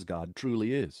as God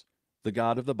truly is. The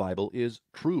God of the Bible is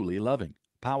truly loving,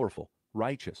 powerful,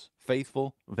 righteous,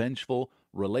 faithful, vengeful,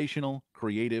 relational,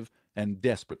 creative, and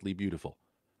desperately beautiful.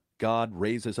 God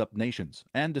raises up nations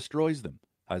and destroys them,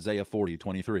 Isaiah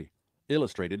 40:23,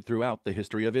 illustrated throughout the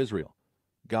history of Israel.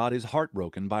 God is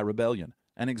heartbroken by rebellion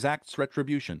and exacts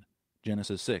retribution,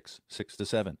 Genesis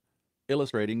 6:6-7,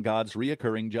 illustrating God's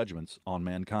reoccurring judgments on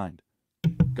mankind.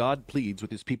 God pleads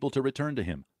with his people to return to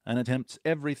him and attempts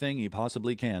everything he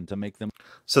possibly can to make them.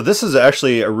 So this is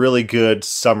actually a really good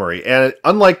summary. And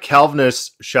unlike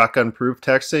Calvinist shotgun proof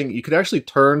texting, you can actually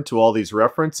turn to all these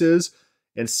references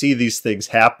and see these things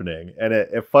happening. And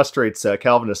it frustrates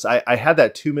Calvinists. I had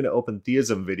that 2-minute open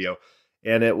theism video,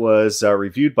 and it was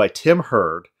reviewed by Tim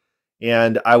Hurd.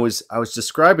 And I was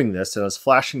describing this, and I was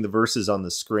flashing the verses on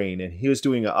the screen, and he was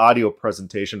doing an audio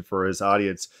presentation for his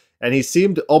audience. And he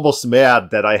seemed almost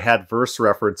mad that I had verse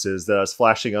references that I was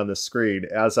flashing on the screen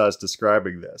as I was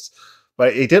describing this.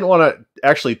 But he didn't want to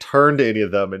actually turn to any of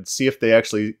them and see if they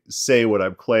actually say what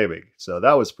I'm claiming. So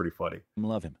that was pretty funny.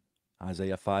 Love him,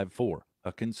 Isaiah 5:4,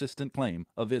 a consistent claim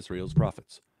of Israel's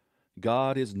prophets.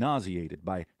 God is nauseated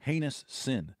by heinous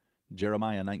sin,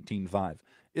 Jeremiah 19:5,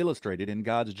 illustrated in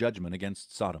God's judgment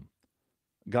against Sodom.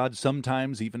 God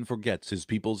sometimes even forgets his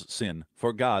people's sin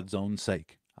for God's own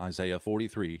sake, Isaiah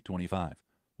 43:25,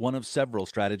 one of several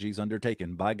strategies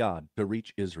undertaken by God to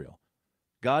reach Israel.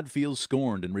 God feels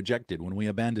scorned and rejected when we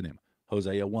abandon him,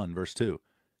 Hosea 1:2,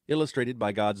 illustrated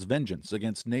by God's vengeance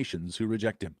against nations who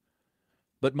reject him.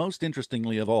 But most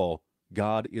interestingly of all,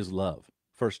 God is love,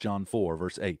 1 John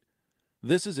 4:8.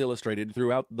 This is illustrated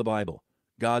throughout the Bible.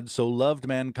 God so loved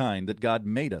mankind that God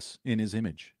made us in his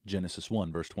image, Genesis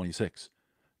 1:26.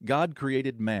 God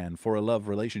created man for a love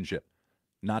relationship.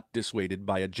 Not dissuaded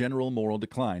by a general moral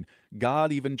decline,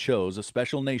 God even chose a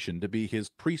special nation to be his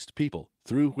priest people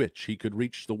through which he could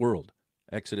reach the world,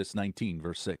 Exodus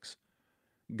 19:6.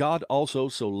 God also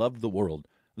so loved the world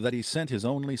that he sent his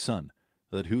only Son,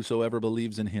 that whosoever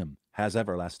believes in him has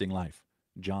everlasting life,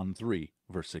 John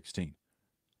 3:16.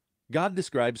 God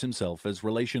describes himself as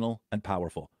relational and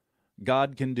powerful.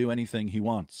 God can do anything he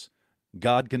wants.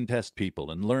 God can test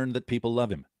people and learn that people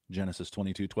love him, Genesis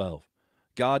 22:12.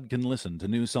 God can listen to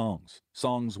new songs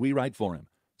we write for him,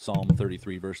 Psalm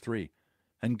 33:3.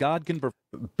 And God can...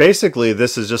 Basically,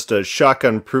 this is just a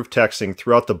shotgun proof texting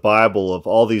throughout the Bible of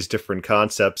all these different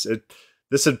concepts.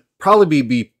 This would probably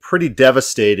be pretty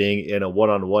devastating in a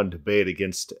one-on-one debate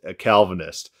against a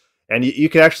Calvinist. And you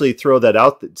can actually throw that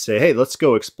out and say, hey, let's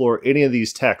go explore any of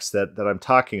these texts that I'm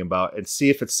talking about and see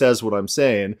if it says what I'm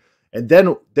saying. And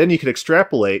then you can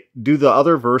extrapolate, do the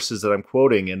other verses that I'm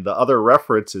quoting and the other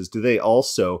references, do they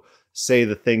also say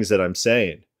the things that I'm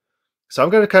saying? So I'm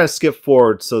going to kind of skip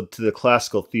forward to the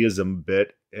classical theism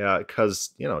bit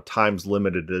because, time's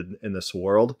limited in this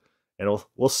world. And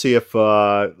we'll see if,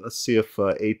 let's see if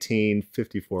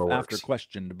 1854 works. After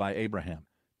questioned by Abraham,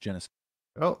 Genesis.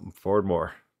 Oh, forward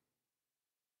more.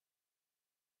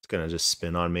 It's going to just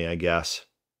spin on me, I guess.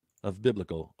 Of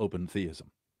biblical open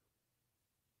theism.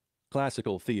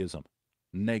 Classical theism,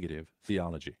 negative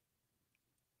theology.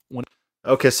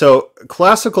 Okay, so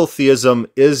classical theism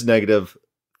is negative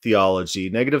theology.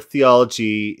 Negative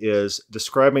theology is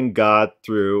describing God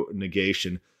through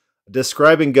negation,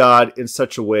 describing God in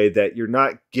such a way that you're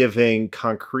not giving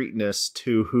concreteness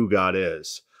to who God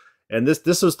is. And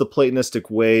this was the Platonistic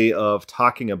way of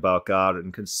talking about God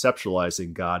and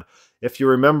conceptualizing God. If you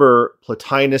remember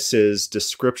Plotinus's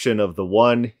description of the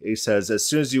one, he says, as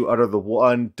soon as you utter the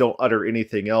one, don't utter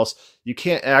anything else. You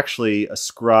can't actually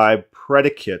ascribe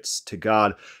predicates to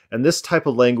God. And this type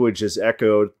of language is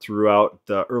echoed throughout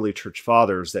the early church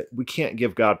fathers, that we can't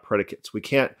give God predicates. We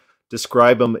can't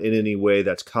describe him in any way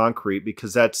that's concrete,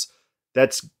 because that's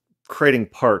creating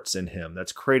parts in him.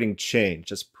 That's creating change.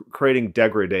 That's creating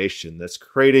degradation. That's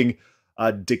creating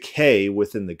decay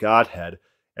within the Godhead.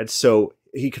 And so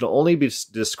he can only be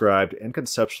described and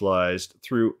conceptualized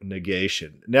through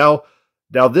negation. Now,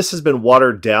 Now, this has been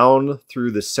watered down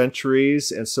through the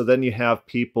centuries, and so then you have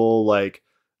people like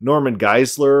Norman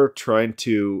Geisler trying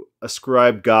to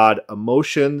ascribe God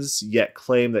emotions, yet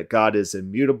claim that God is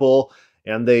immutable,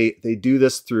 and they do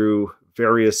this through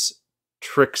various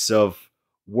tricks of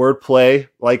wordplay.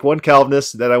 Like one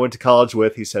Calvinist that I went to college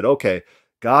with, he said, "Okay,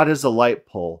 God is a light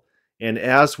pole, and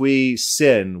as we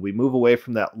sin, we move away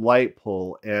from that light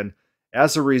pole, and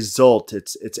as a result,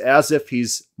 it's as if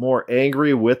he's more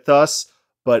angry with us,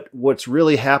 but what's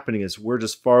really happening is we're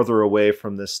just farther away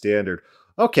from this standard."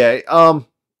 Okay,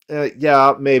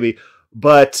 yeah, maybe,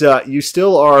 but you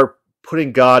still are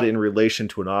putting God in relation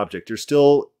to an object. You're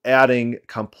still adding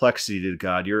complexity to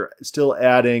God. You're still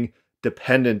adding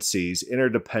dependencies,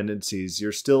 interdependencies.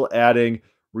 You're still adding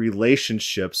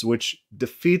relationships, which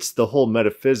defeats the whole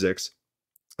metaphysics.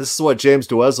 This is what James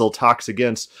Doezel talks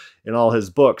against in all his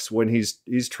books when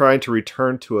he's trying to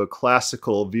return to a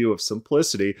classical view of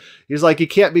simplicity. He's like, you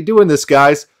can't be doing this,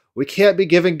 guys. We can't be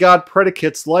giving God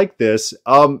predicates like this.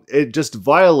 It just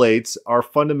violates our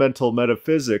fundamental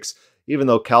metaphysics, even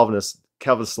though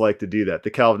Calvinists like to do that. The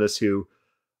Calvinists who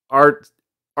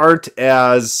aren't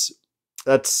as,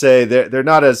 let's say, they're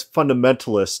not as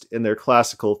fundamentalist in their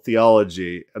classical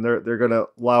theology, and they're going to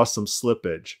allow some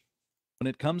slippage. When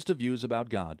it comes to views about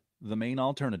God, the main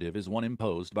alternative is one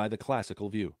imposed by the classical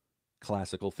view.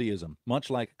 Classical theism, much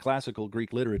like classical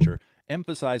Greek literature,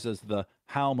 emphasizes the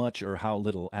how much or how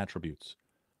little attributes.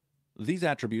 These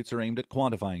attributes are aimed at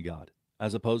quantifying God,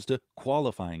 as opposed to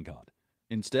qualifying God.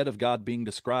 Instead of God being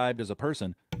described as a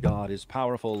person, God is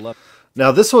powerful.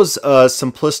 Now, this was a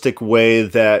simplistic way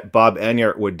that Bob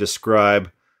Enyart would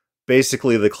describe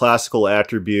basically the classical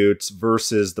attributes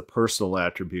versus the personal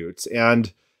attributes.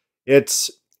 And it's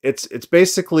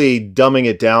basically dumbing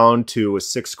it down to a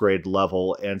sixth grade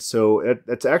level. And so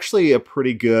it's actually a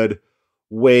pretty good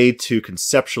way to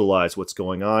conceptualize what's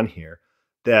going on here.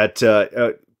 That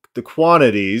the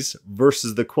quantities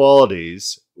versus the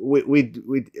qualities,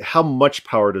 how much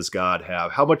power does God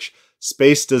have? How much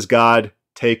space does God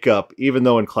take up? Even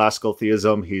though in classical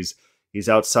theism, he's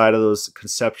outside of those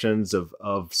conceptions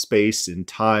of space and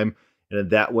time. And in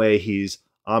that way, he's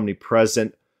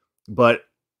omnipresent. But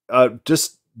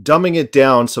just dumbing it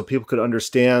down so people could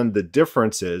understand the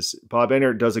differences. Bob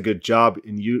Enyart does a good job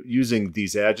in using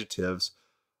these adjectives.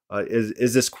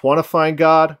 Is this quantifying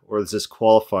God or is this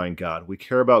qualifying God? We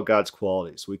care about God's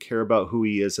qualities. We care about who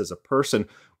he is as a person.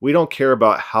 We don't care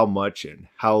about how much and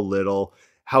how little,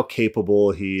 how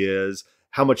capable he is,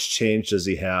 how much change does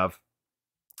he have.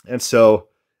 And so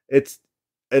it's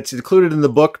included in the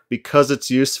book because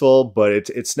it's useful, but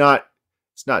it's not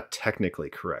technically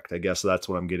correct. I guess that's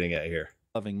what I'm getting at here.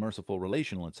 Loving, merciful,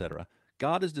 relational, etc.,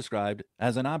 God is described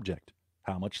as an object.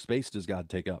 How much space does God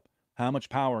take up? How much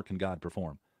power can God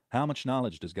perform? How much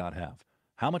knowledge does God have?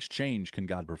 How much change can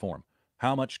God perform?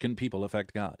 How much can people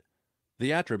affect God?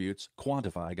 The attributes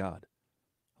quantify God.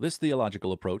 This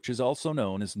theological approach is also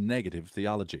known as negative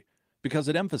theology because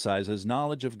it emphasizes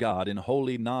knowledge of God in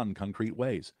wholly non-concrete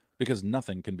ways, because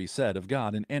nothing can be said of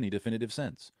God in any definitive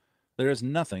sense. There is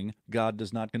nothing God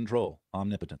does not control,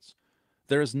 omnipotence.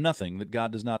 There is nothing that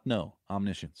God does not know,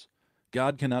 omniscience.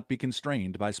 God cannot be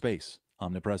constrained by space,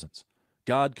 omnipresence.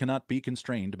 God cannot be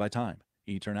constrained by time,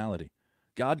 eternality.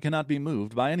 God cannot be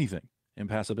moved by anything,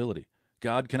 impassibility.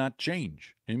 God cannot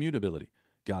change, immutability.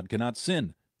 God cannot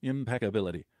sin,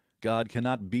 impeccability. God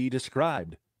cannot be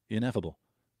described, ineffable.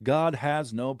 God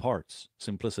has no parts,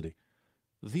 simplicity.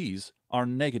 These are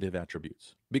negative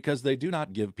attributes because they do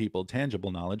not give people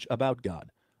tangible knowledge about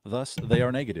God. Thus, they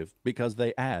are negative because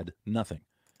they add nothing.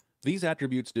 These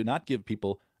attributes do not give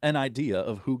people an idea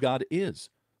of who God is,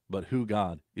 but who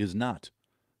God is not.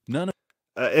 None of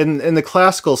in the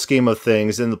classical scheme of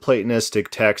things, in the Platonistic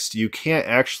text, you can't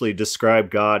actually describe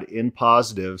God in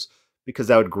positives because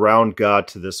that would ground God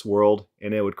to this world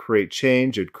and it would create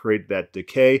change, it would create that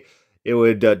decay, it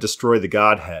would destroy the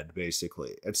Godhead,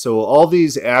 basically. And so all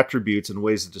these attributes and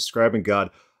ways of describing God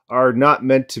are not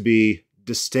meant to be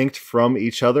distinct from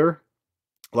each other.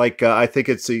 Like I think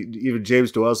it's even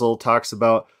James Doezel talks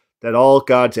about that all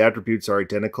God's attributes are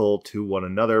identical to one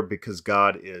another because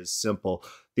God is simple.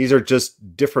 These are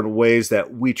just different ways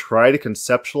that we try to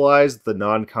conceptualize the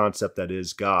non-concept that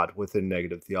is God within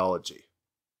negative theology.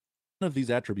 None of these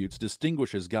attributes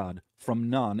distinguishes God from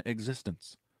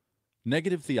non-existence.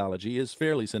 Negative theology is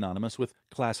fairly synonymous with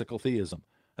classical theism,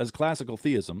 as classical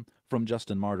theism, from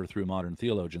Justin Martyr through modern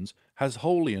theologians, has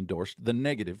wholly endorsed the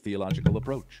negative theological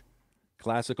approach.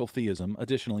 Classical theism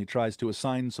additionally tries to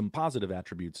assign some positive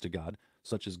attributes to God,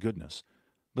 such as goodness,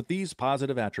 but these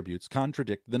positive attributes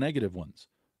contradict the negative ones.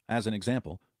 As an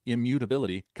example,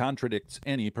 Immutability contradicts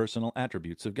any personal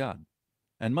attributes of God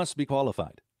and must be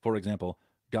qualified. For example,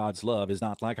 God's love is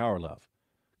not like our love.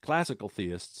 Classical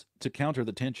theists, to counter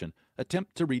the tension,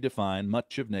 attempt to redefine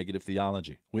much of negative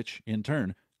theology, which, in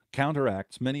turn,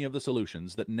 counteracts many of the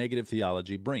solutions that negative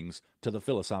theology brings to the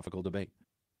philosophical debate.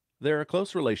 There are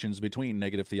close relations between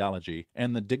negative theology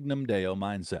and the Dignum Deo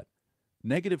mindset.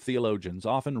 Negative theologians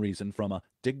often reason from a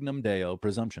Dignum Deo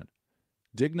presumption.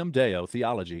 Dignum Deo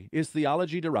theology is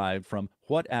theology derived from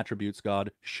what attributes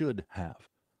God should have.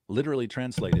 Literally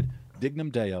translated,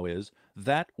 Dignum Deo is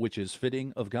that which is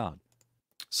fitting of God.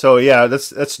 So yeah,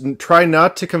 let's try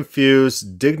not to confuse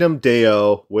Dignum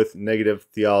Deo with negative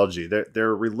theology.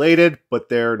 They're related, but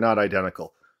they're not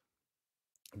identical.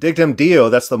 Dignum Deo,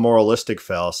 that's the moralistic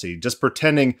fallacy, just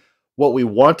pretending what we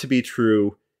want to be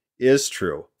true is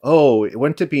true. Oh,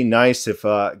 wouldn't it be nice if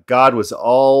God was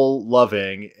all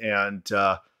loving and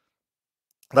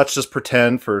let's just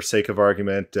pretend, for sake of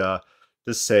argument,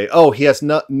 just say, oh, he has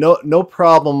no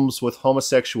problems with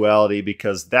homosexuality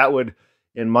because that would,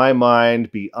 in my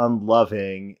mind, be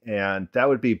unloving and that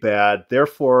would be bad.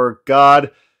 Therefore,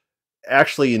 God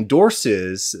actually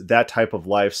endorses that type of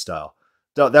lifestyle.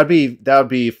 That would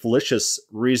be fallacious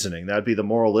reasoning. That'd be the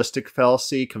moralistic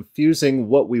fallacy, confusing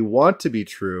what we want to be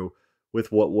true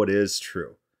with what is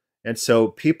true. And so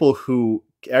people who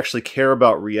actually care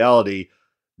about reality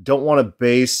don't want to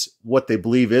base what they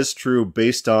believe is true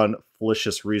based on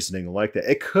fallacious reasoning like that.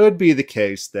 It could be the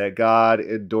case that God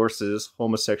endorses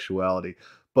homosexuality,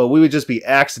 but we would just be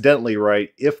accidentally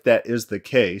right if that is the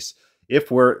case, if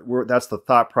that's the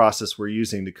thought process we're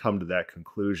using to come to that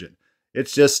conclusion.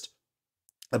 It's just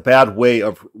a bad way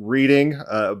of reading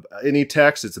any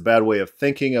text. It's a bad way of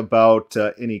thinking about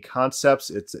any concepts.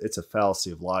 It's a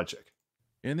fallacy of logic.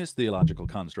 In this theological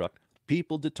construct,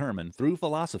 people determine through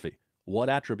philosophy what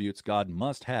attributes God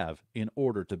must have in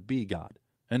order to be God,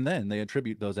 and then they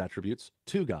attribute those attributes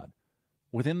to God.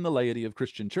 Within the laity of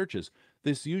Christian churches,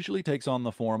 this usually takes on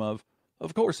the form of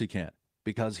course he can,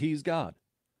 because he's God.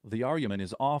 The argument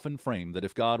is often framed that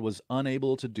if God was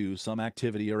unable to do some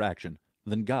activity or action,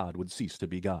 then God would cease to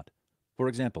be God. For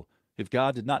example, if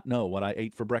God did not know what I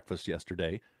ate for breakfast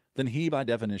yesterday, then he, by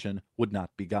definition, would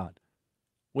not be God.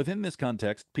 Within this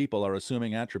context, people are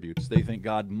assuming attributes they think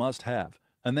God must have,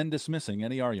 and then dismissing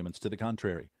any arguments to the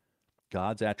contrary.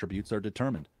 God's attributes are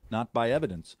determined, not by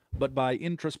evidence, but by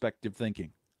introspective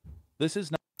thinking. This is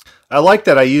not... I like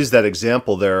that I used that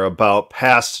example there about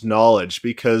past knowledge,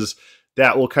 because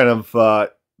that will kind of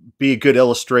be a good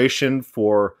illustration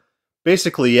for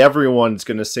basically everyone's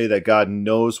going to say that God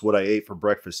knows what I ate for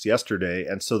breakfast yesterday,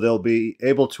 and so they'll be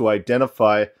able to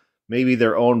identify maybe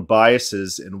their own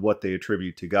biases in what they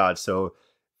attribute to God. So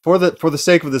for the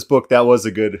sake of this book, that was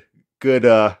a good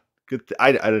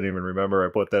I don't even remember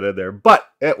I put that in there, but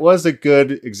it was a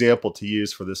good example to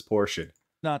use for this portion.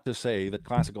 Not to say that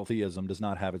classical theism does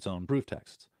not have its own proof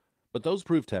texts, but those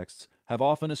proof texts have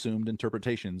often assumed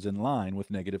interpretations in line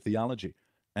with negative theology,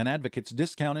 and advocates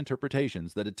discount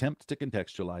interpretations that attempt to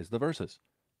contextualize the verses.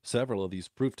 Several of these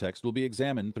proof texts will be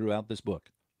examined throughout this book,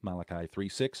 Malachi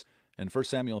 3:6 and 1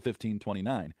 Samuel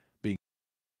 15:29 being...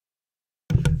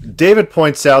 David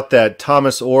points out that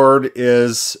Thomas Ord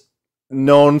is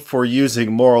known for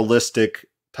using moralistic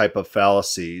type of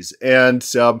fallacies, and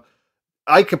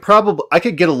I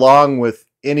could get along with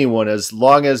anyone as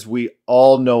long as we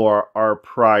all know our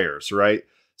priors, right?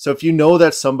 So if you know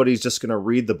that somebody's just going to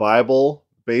read the Bible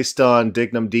based on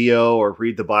Dignum Deo, or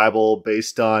read the Bible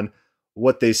based on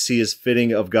what they see as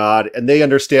fitting of God, and they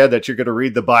understand that you're going to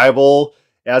read the Bible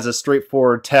as a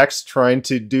straightforward text, trying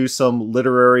to do some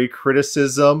literary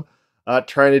criticism,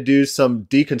 trying to do some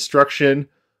deconstruction,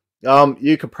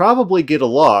 you could probably get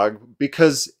along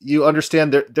because you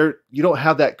understand you don't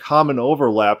have that common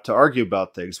overlap to argue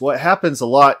about things. What happens a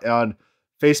lot on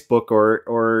Facebook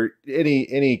or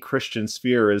any Christian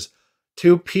sphere is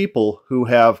two people who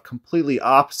have completely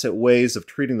opposite ways of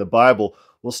treating the Bible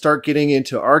will start getting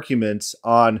into arguments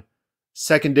on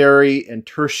secondary and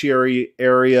tertiary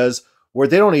areas where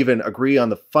they don't even agree on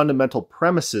the fundamental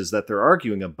premises that they're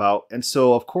arguing about. And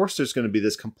so, of course, there's going to be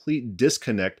this complete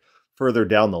disconnect further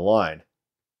down the line.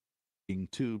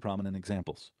 Two prominent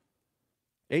examples.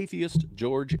 Atheist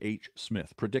George H.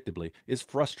 Smith, predictably, is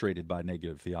frustrated by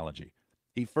negative theology.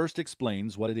 He first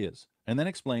explains what it is, and then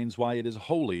explains why it is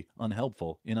wholly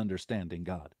unhelpful in understanding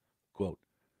God. Quote,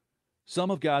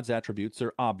 "Some of God's attributes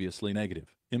are obviously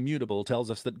negative. Immutable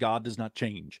tells us that God does not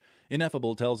change.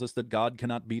 Ineffable tells us that God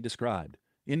cannot be described.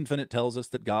 Infinite tells us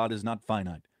that God is not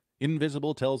finite.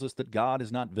 Invisible tells us that God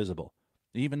is not visible.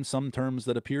 Even some terms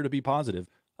that appear to be positive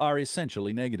are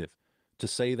essentially negative. To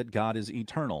say that God is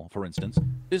eternal, for instance,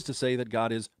 is to say that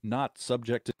God is not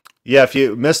subject to... Yeah, if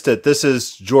you missed it, this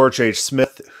is George H.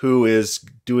 Smith who is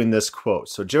doing this quote.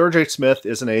 So George H. Smith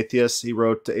is an atheist. He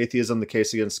wrote Atheism, the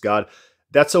Case Against God.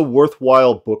 That's a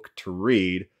worthwhile book to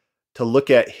read, to look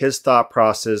at his thought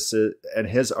process and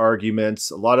his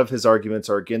arguments. A lot of his arguments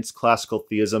are against classical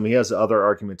theism. He has other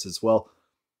arguments as well.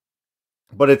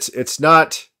 But it's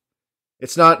not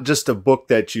just a book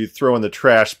that you throw in the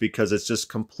trash because it's just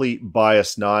complete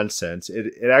biased nonsense.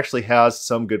 It actually has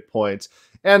some good points.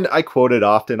 And I quote it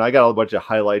often. I got a bunch of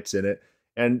highlights in it.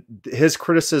 And his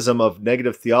criticism of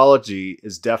negative theology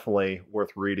is definitely worth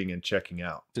reading and checking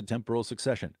out. To temporal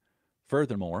succession.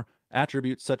 Furthermore,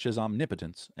 attributes such as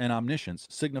omnipotence and omniscience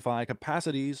signify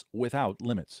capacities without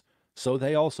limits. So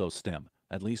they also stem,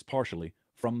 at least partially,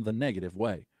 from the negative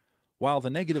way. While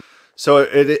the negative... So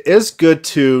it is good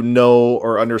to know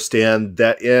or understand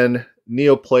that in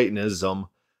Neoplatonism,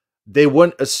 they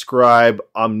wouldn't ascribe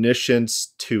omniscience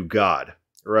to God,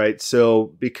 right?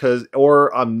 So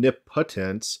or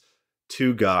omnipotence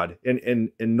to God.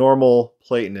 In normal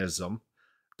Platonism,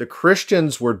 the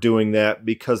Christians were doing that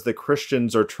because the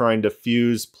Christians are trying to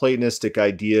fuse Platonistic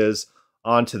ideas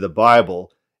onto the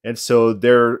Bible. And so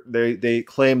they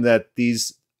claim that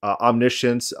these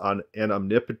omniscience and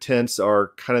omnipotence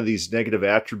are kind of these negative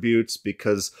attributes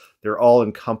because they're all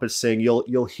encompassing.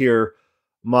 You'll hear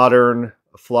modern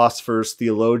philosophers,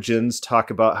 theologians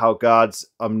talk about how God's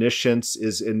omniscience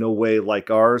is in no way like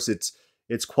ours.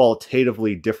 It's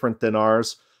qualitatively different than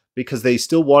ours because they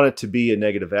still want it to be a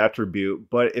negative attribute.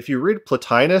 But if you read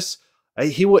Plotinus,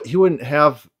 he wouldn't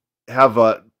have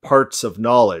parts of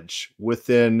knowledge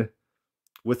within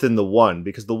the one,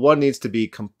 because the one needs to be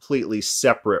completely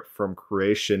separate from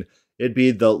creation. It'd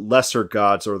be the lesser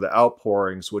gods or the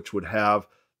outpourings which would have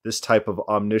this type of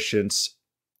omniscience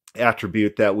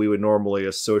attribute that we would normally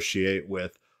associate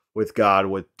with God,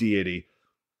 with deity.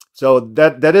 So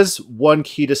that is one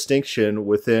key distinction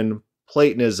within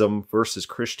Platonism versus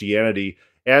Christianity.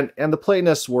 And the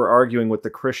Platonists were arguing with the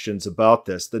Christians about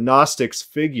this. The Gnostics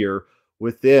figure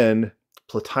within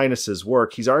Plotinus's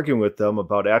work. He's arguing with them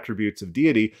about attributes of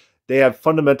deity. They have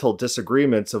fundamental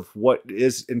disagreements of what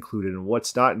is included and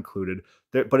what's not included,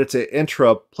 but it's an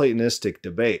intra-Platonistic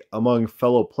debate among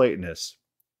fellow Platonists,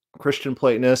 Christian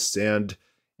Platonists and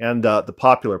the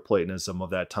popular Platonism of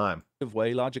that time.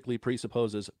 Way logically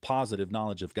presupposes positive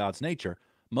knowledge of God's nature,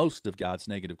 most of God's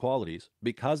negative qualities,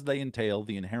 because they entail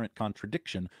the inherent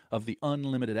contradiction of the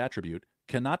unlimited attribute,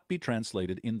 cannot be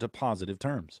translated into positive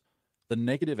terms. The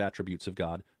negative attributes of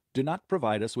God do not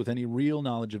provide us with any real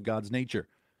knowledge of God's nature.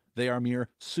 They are mere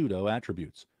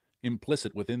pseudo-attributes.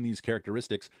 Implicit within these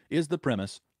characteristics is the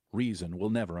premise, reason will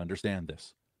never understand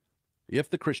this. If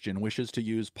the Christian wishes to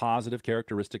use positive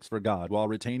characteristics for God while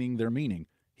retaining their meaning,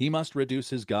 he must reduce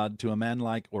his God to a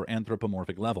manlike or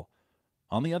anthropomorphic level.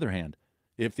 On the other hand,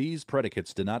 if these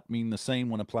predicates do not mean the same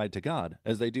when applied to God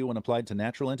as they do when applied to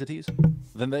natural entities,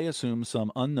 then they assume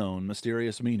some unknown,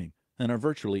 mysterious meaning and are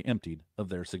virtually emptied of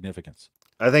their significance.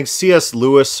 I think C.S.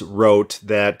 Lewis wrote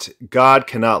that God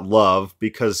cannot love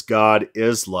because God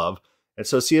is love. And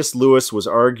so C.S. Lewis was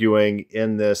arguing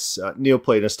in this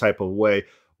Neoplatonist type of way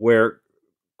where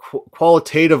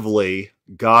qualitatively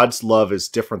God's love is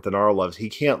different than our love. He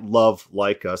can't love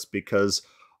like us because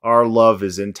our love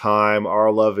is in time,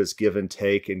 our love is give and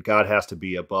take, and God has to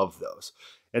be above those.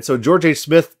 And so George H.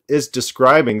 Smith is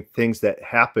describing things that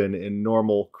happen in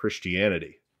normal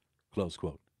Christianity. Close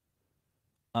quote.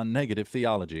 A negative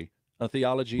theology, a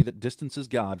theology that distances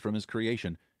God from his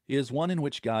creation, is one in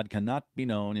which God cannot be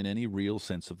known in any real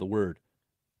sense of the word.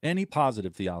 Any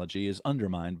positive theology is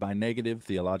undermined by negative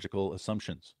theological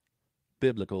assumptions.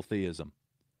 Biblical theism.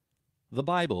 The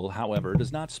Bible, however,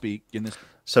 does not speak in this...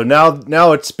 So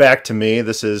now it's back to me.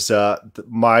 This is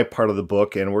my part of the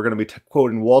book, and we're going to be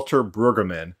quoting Walter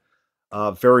Brueggemann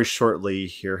very shortly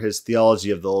here, his Theology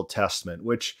of the Old Testament,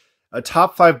 which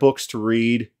top 5 books to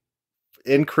read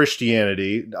in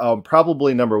Christianity.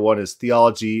 Probably number 1 is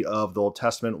Theology of the Old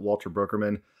Testament, Walter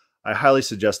Brueggemann. I highly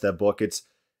suggest that book.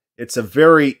 It's a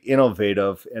very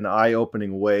innovative and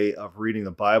eye-opening way of reading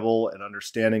the Bible and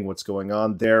understanding what's going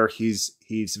on there. He's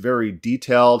very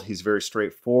detailed, he's very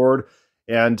straightforward,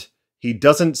 and he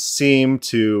doesn't seem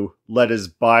to let his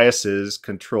biases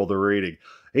control the reading.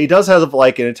 He does have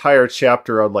like an entire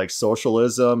chapter on like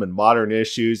socialism and modern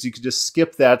issues. You could just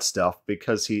skip that stuff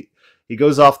because he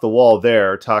goes off the wall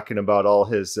there talking about all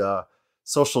his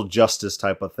social justice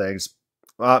type of things.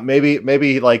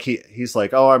 Maybe like he's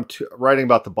like, oh, I'm writing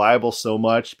about the Bible so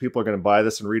much, people are going to buy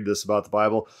this and read this about the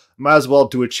Bible. Might as well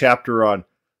do a chapter on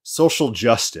social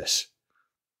justice.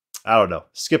 I don't know.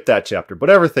 Skip that chapter, but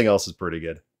everything else is pretty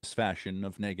good. Fashion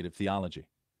of negative theology.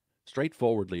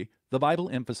 Straightforwardly, the Bible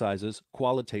emphasizes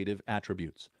qualitative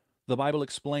attributes. The Bible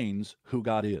explains who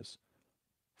God is.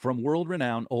 From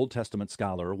world-renowned Old Testament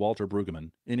scholar Walter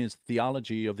Brueggemann, in his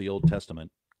Theology of the Old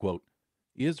Testament, quote,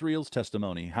 Israel's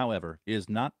testimony, however, is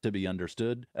not to be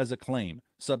understood as a claim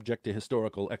subject to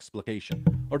historical explication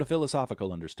or to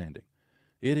philosophical understanding.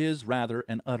 It is rather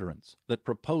an utterance that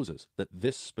proposes that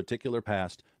this particular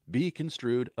past be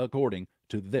construed according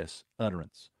to this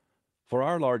utterance. For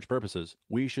our large purposes,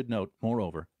 we should note,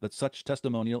 moreover, that such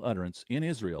testimonial utterance in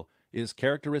Israel is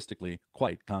characteristically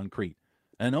quite concrete,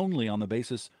 and only on the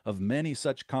basis of many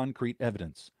such concrete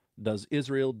evidence does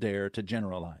Israel dare to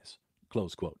generalize.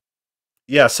 Close quote.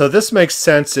 Yeah, so this makes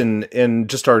sense in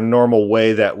just our normal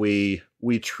way that we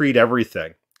treat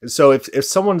everything. So if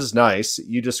someone's nice,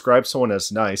 you describe someone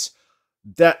as nice,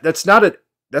 that's not an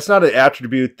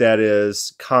attribute that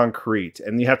is concrete,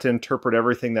 and you have to interpret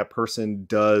everything that person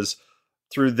does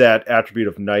through that attribute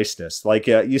of niceness. Like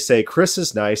you say, Chris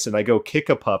is nice, and I go kick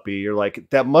a puppy. You're like,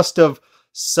 that must have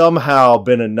somehow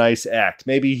been a nice act.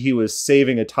 Maybe he was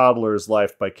saving a toddler's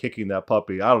life by kicking that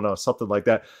puppy. I don't know, something like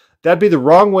that. That'd be the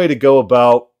wrong way to go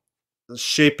about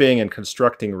shaping and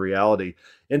constructing reality.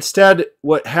 Instead,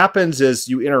 what happens is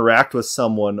you interact with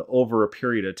someone over a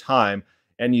period of time,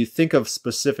 and you think of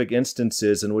specific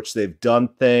instances in which they've done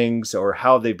things or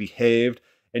how they behaved,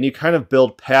 and you kind of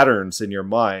build patterns in your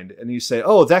mind, and you say,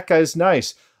 oh, that guy's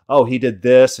nice. Oh, he did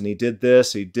this, and he did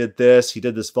this, he did this, he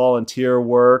did this volunteer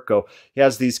work. Oh, he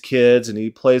has these kids, and he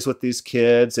plays with these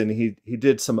kids, and he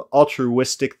did some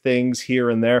altruistic things here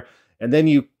and there. And then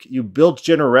you build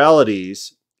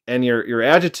generalities, and your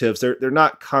adjectives, they're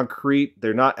not concrete,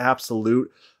 they're not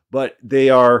absolute, but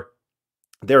they're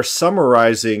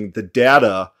summarizing the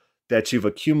data that you've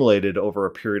accumulated over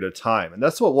a period of time. And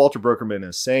that's what Walter Brueggemann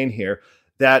is saying here,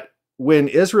 that when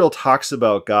Israel talks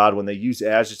about God, when they use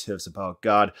adjectives about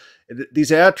God,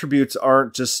 these attributes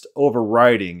aren't just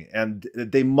overriding, and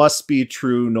they must be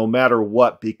true no matter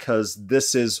what, because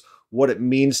this is what it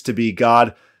means to be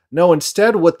God. No,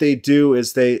 instead what they do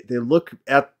is they look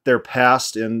at their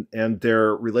past and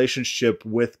their relationship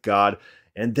with God,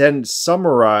 and then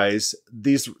summarize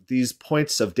these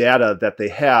points of data that they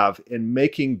have in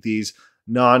making these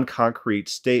non-concrete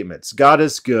statements. God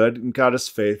is good and God is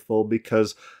faithful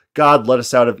because God led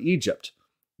us out of Egypt.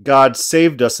 God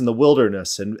saved us in the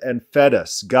wilderness and fed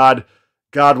us. God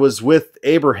was with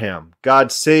Abraham.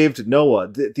 God saved Noah.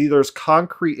 There's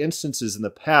concrete instances in the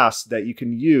past that you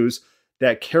can use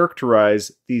that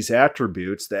characterize these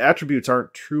attributes. The attributes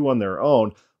aren't true on their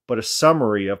own, but a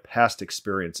summary of past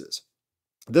experiences.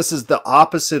 This is the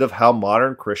opposite of how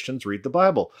modern Christians read the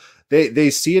Bible.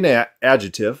 They see an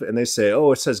adjective and they say,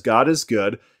 oh, it says God is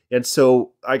good. And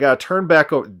so I got to turn back.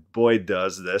 Boyd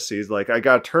does this. He's like, I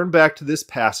got to turn back to this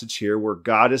passage here where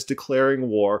God is declaring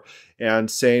war and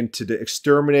saying to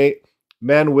exterminate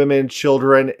men, women,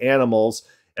 children, animals.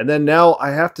 And then now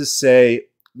I have to say,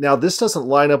 now this doesn't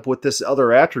line up with this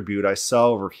other attribute I saw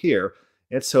over here.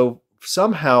 And so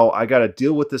somehow I got to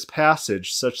deal with this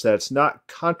passage such that it's not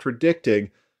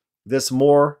contradicting this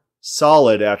more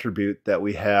solid attribute that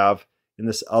we have in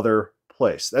this other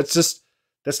place.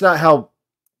 That's not how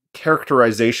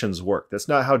characterizations work. That's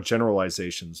not how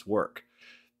generalizations work.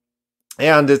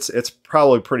 And it's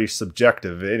probably pretty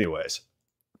subjective anyways.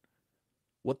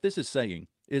 What this is saying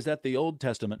is that the Old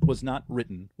Testament was not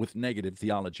written with negative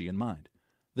theology in mind.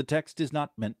 The text is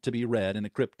not meant to be read in a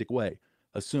cryptic way,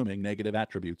 assuming negative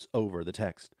attributes over the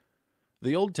text.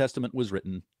 The Old Testament was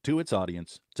written to its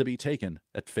audience to be taken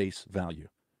at face value.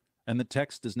 And the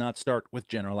text does not start with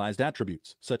generalized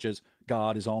attributes, such as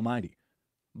God is almighty.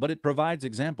 But it provides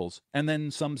examples and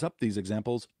then sums up these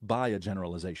examples by a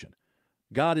generalization.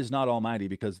 God is not almighty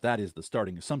because that is the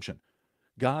starting assumption.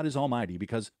 God is almighty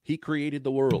because he created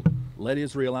the world, led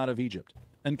Israel out of Egypt,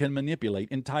 and can manipulate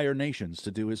entire nations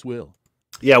to do his will.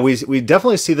 Yeah, we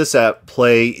definitely see this at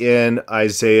play in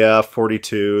Isaiah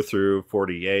 42 through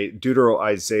 48,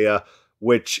 Isaiah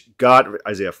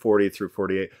 40 through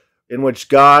 48, in which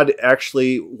God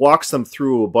actually walks them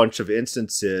through a bunch of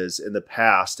instances in the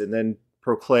past and then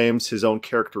proclaims his own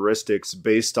characteristics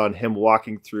based on him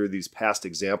walking through these past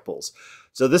examples.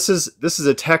 So this is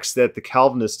a text that the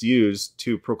Calvinists use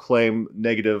to proclaim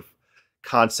negative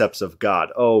concepts of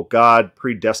God. Oh, God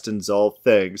predestines all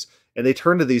things. And they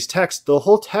turn to these texts. The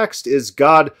whole text is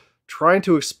God trying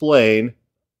to explain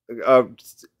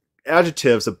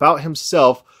adjectives about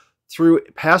himself through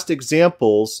past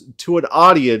examples to an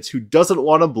audience who doesn't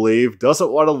want to believe,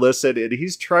 doesn't want to listen, and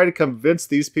he's trying to convince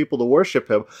these people to worship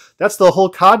him. That's the whole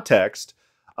context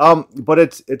But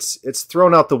it's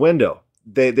thrown out the window.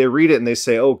 They read it and they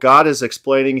say, "Oh, God is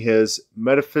explaining His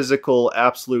metaphysical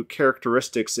absolute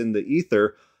characteristics in the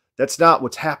ether." That's not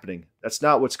what's happening. That's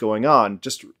not what's going on.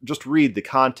 Just read the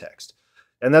context,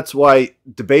 and that's why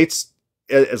debates,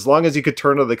 as long as you could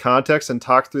turn to the context and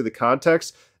talk through the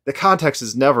context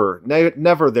is never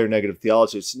their negative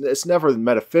theology. It's never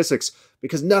metaphysics,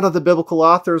 because none of the biblical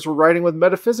authors were writing with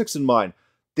metaphysics in mind.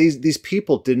 These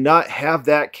people did not have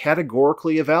that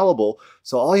categorically available.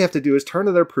 So all you have to do is turn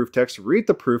to their proof text, read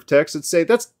the proof text, and say,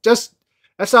 that's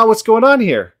not what's going on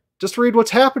here. Just read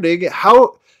what's happening.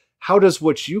 How does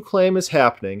what you claim is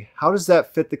happening, how does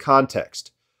that fit the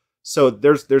context? So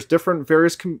there's different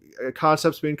various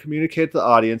concepts being communicated to the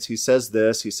audience. He says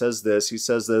this, he says this, he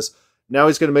says this. Now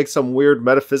he's going to make some weird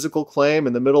metaphysical claim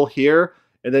in the middle here,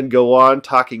 and then go on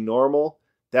talking normal.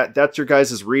 That's your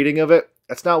guys' reading of it.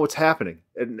 That's not what's happening.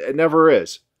 It never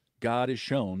is. God is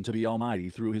shown to be almighty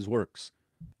through his works.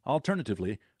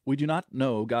 Alternatively, we do not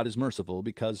know God is merciful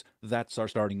because that's our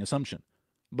starting assumption.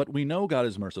 But we know God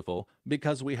is merciful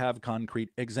because we have concrete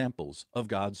examples of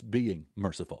God's being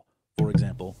merciful. For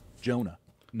example, Jonah,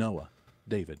 Noah,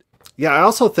 David. Yeah, I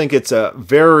also think it's a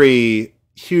very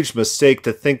huge mistake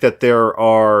to think that there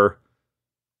are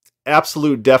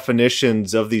absolute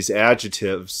definitions of these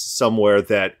adjectives somewhere,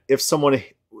 that if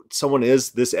someone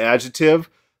is this adjective,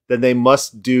 then they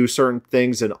must do certain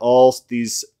things in all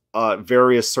these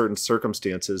various certain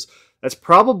circumstances. That's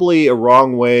probably a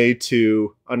wrong way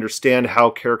to understand how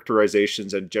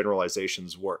characterizations and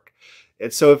generalizations work.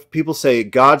 And so if people say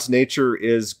God's nature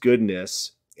is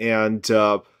goodness and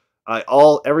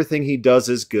everything he does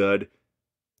is good,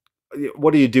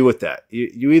 what do you do with that?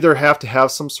 You either have to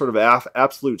have some sort of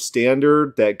absolute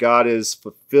standard that God is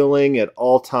fulfilling at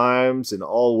all times in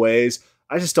all ways.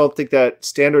 I just don't think that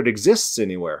standard exists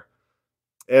anywhere.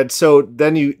 And so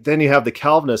then you have the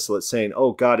Calvinists that's saying,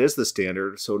 "Oh, God is the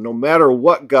standard, so no matter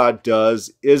what God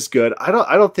does is good." I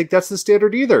don't think that's the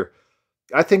standard either.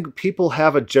 I think people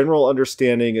have a general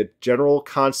understanding, a general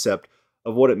concept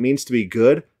of what it means to be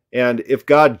good, and if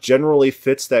God generally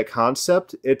fits that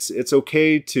concept, it's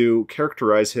okay to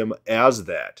characterize him as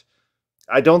that.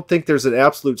 I don't think there's an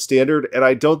absolute standard, and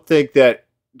I don't think that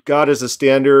God is a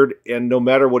standard and no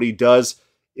matter what he does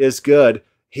is good.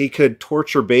 He could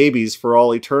torture babies for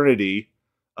all eternity,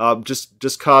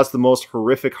 just cause the most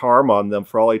horrific harm on them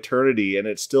for all eternity, and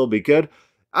it still be good.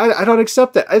 I don't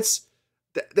accept that.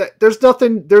 There's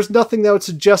nothing that would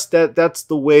suggest that that's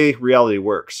the way reality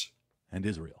works. And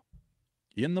Israel.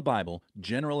 In the Bible,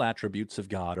 general attributes of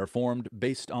God are formed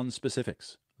based on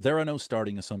specifics. There are no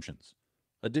starting assumptions.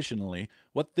 Additionally,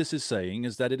 what this is saying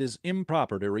is that it is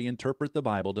improper to reinterpret the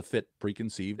Bible to fit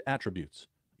preconceived attributes.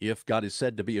 If God is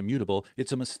said to be immutable,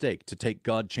 it's a mistake to take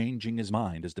God changing his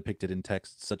mind as depicted in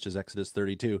texts such as Exodus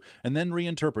 32, and then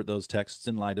reinterpret those texts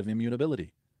in light of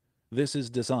immutability. This is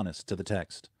dishonest to the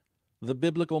text. The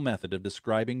biblical method of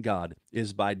describing God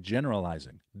is by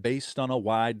generalizing, based on a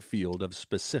wide field of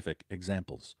specific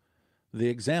examples. The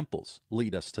examples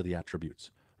lead us to the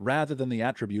attributes, rather than the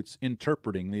attributes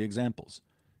interpreting the examples.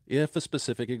 If a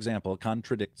specific example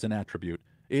contradicts an attribute,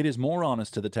 it is more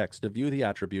honest to the text to view the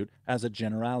attribute as a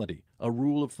generality, a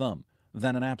rule of thumb,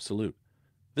 than an absolute.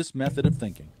 This method of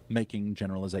thinking, making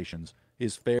generalizations,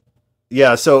 is fair.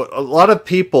 Yeah, so a lot of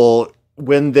people,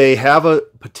 when they have a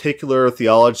particular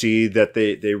theology that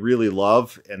they really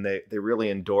love and they really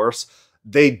endorse,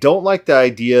 they don't like the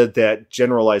idea that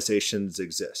generalizations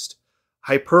exist.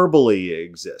 Hyperbole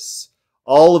exists.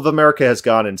 All of America has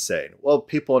gone insane. Well,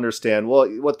 people understand, well,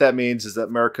 what that means is that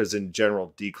America's in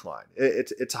general decline.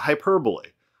 It's a hyperbole,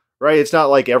 right? It's not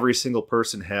like every single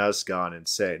person has gone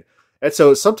insane. And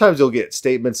so sometimes you'll get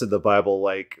statements in the Bible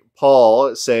like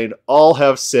Paul saying, all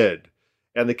have sinned.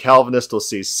 And the Calvinist will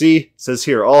see, it says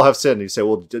here, all have sinned. And you say,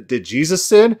 well, did Jesus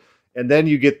sin? And then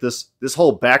you get this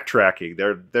whole backtracking.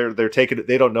 They're taking it.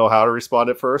 They don't know how to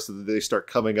respond at first. And they start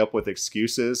coming up with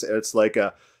excuses. And it's like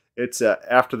it's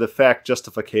after the fact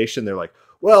justification. They're like,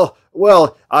 well,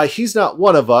 he's not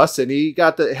one of us, and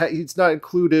he's not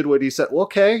included when he said, well,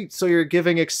 okay, so you're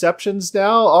giving exceptions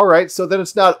now? All right, so then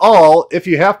it's not all if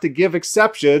you have to give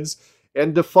exceptions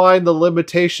and define the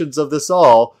limitations of this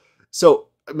all. So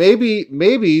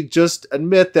maybe just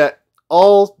admit that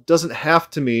all doesn't have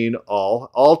to mean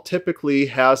all. All typically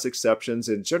has exceptions,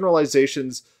 and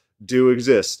generalizations do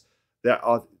exist. That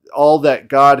all that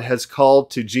God has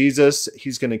called to Jesus,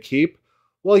 he's going to keep.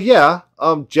 Well, yeah,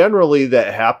 generally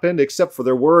that happened, except for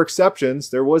there were exceptions.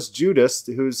 There was Judas,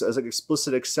 who's an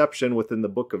explicit exception within the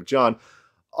book of John.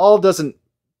 All doesn't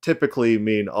typically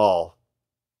mean all.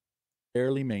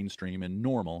 Fairly mainstream in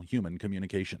normal human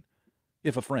communication.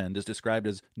 If a friend is described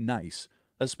as nice,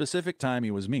 a specific time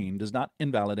he was mean does not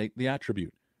invalidate the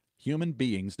attribute. Human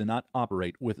beings do not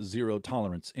operate with zero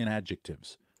tolerance in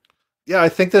adjectives. Yeah, I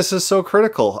think this is so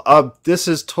critical. This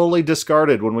is totally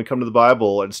discarded when we come to the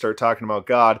Bible and start talking about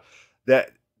God.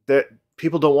 That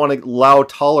people don't want to allow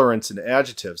tolerance in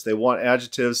adjectives. They want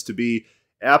adjectives to be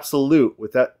absolute,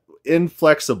 with that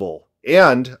inflexible,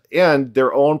 and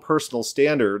their own personal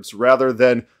standards rather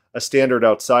than a standard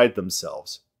outside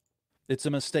themselves. It's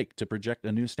a mistake to project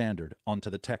a new standard onto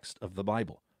the text of the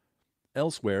Bible.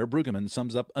 Elsewhere, Brueggemann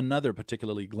sums up another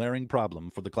particularly glaring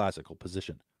problem for the classical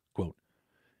position. Quote,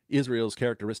 Israel's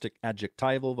characteristic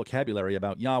adjectival vocabulary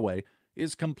about Yahweh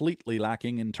is completely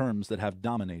lacking in terms that have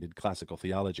dominated classical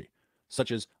theology,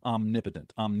 such as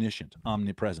omnipotent, omniscient,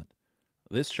 omnipresent.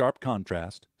 This sharp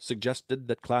contrast suggested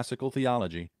that classical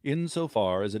theology,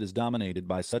 insofar as it is dominated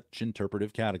by such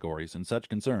interpretive categories and such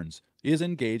concerns, is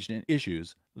engaged in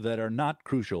issues that are not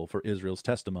crucial for Israel's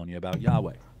testimony about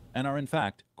Yahweh, and are in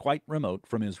fact quite remote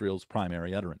from Israel's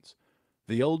primary utterance.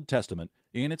 The Old Testament,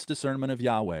 in its discernment of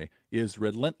Yahweh, is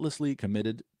relentlessly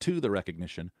committed to the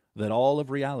recognition that all of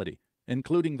reality,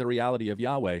 including the reality of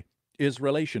Yahweh, is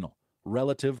relational,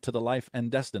 relative to the life and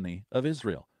destiny of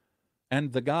Israel.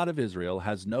 And the God of Israel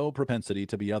has no propensity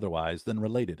to be otherwise than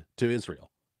related to Israel.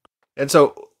 And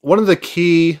so, one of the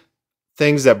key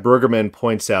things that Brueggemann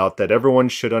points out that everyone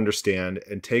should understand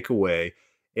and take away,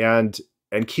 and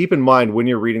keep in mind when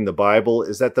you're reading the Bible,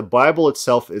 is that the Bible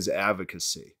itself is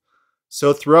advocacy.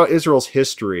 So throughout Israel's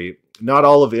history, not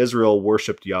all of Israel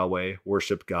worshipped Yahweh,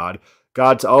 worshipped God.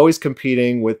 God's always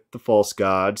competing with the false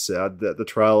gods, the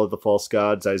trial of the false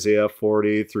gods, Isaiah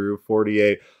 40 through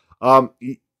 48.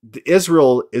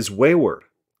 Israel is wayward.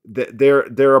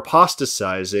 They're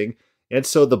apostatizing. And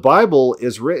so the Bible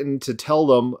is written to tell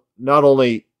them not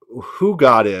only who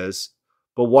God is,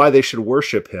 but why they should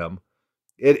worship him.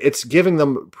 It's giving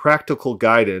them practical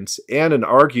guidance and an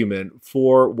argument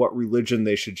for what religion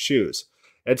they should choose.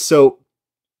 And so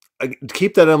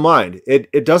keep that in mind.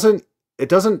 It doesn't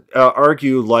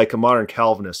argue like a modern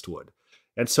Calvinist would.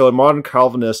 And so a modern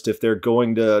Calvinist, if they're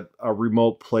going to a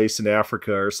remote place in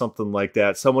Africa or something like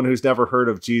that, someone who's never heard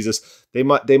of Jesus, they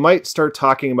might start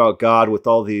talking about God with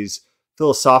all these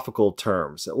philosophical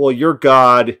terms. Well, your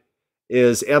God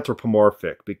is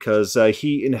anthropomorphic because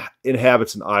he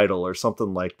inhabits an idol or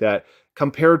something like that,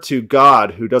 compared to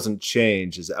God, who doesn't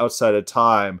change, is outside of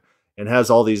time, and has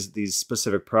all these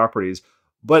specific properties.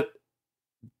 But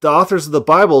the authors of the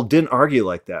Bible didn't argue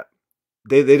like that.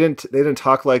 They didn't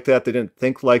talk like that. They didn't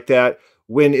think like that.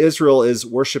 When Israel is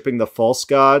worshiping the false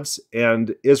gods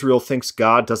and Israel thinks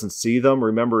God doesn't see them,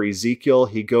 remember Ezekiel,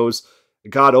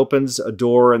 God opens a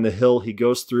door in the hill, he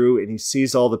goes through and he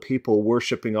sees all the people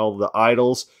worshiping all the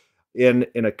idols in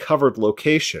a covered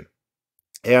location.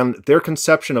 And their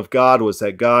conception of God was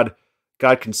that God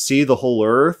can see the whole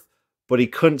earth, but he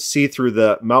couldn't see through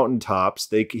the mountaintops.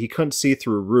 He couldn't see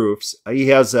through roofs. He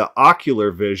has an ocular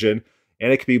vision,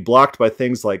 and it could be blocked by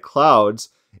things like clouds.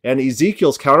 And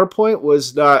Ezekiel's counterpoint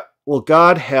was not, well,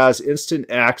 God has instant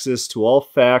access to all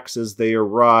facts as they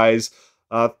arise,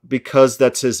 because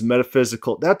that's his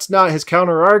metaphysical. That's not his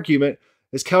counter-argument.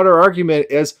 His counter-argument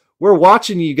is, we're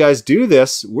watching you guys do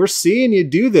this. We're seeing you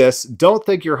do this. Don't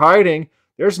think you're hiding.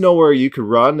 There's nowhere you could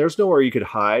run. There's nowhere you could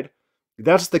hide.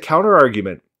 That's the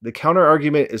counter-argument. The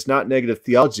counter-argument is not negative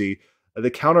theology. The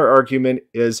counter-argument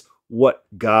is what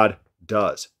God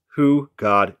does, who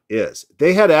God is.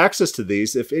 They had access to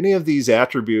these. If any of these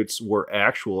attributes were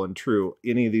actual and true,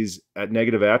 any of these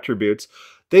negative attributes,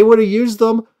 they would have used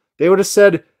them. They would have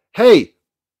said, hey,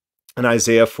 in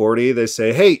Isaiah 40, they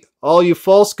say, hey, all you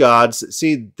false gods,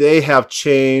 see, they have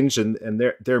change, and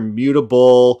they're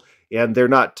mutable, and they're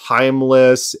not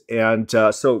timeless. And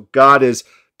so God is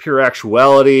pure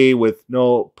actuality with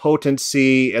no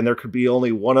potency, and there could be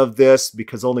only one of this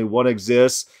because only one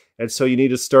exists. And so you need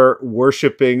to start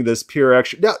worshiping this pure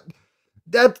action. Now,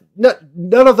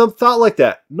 none of them thought like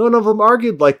that. None of them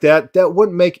argued like that. That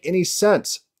wouldn't make any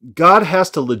sense. God has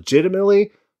to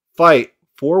legitimately fight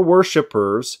for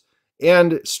worshipers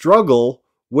and struggle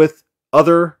with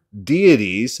other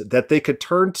deities that they could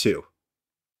turn to,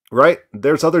 right?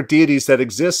 There's other deities that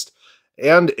exist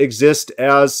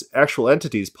as actual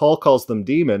entities. Paul calls them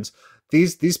demons.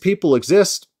 These people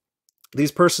exist.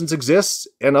 These persons exist,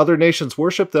 and other nations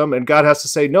worship them, and God has to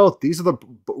say, no, these are the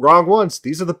wrong ones.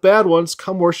 These are the bad ones.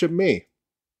 Come worship me.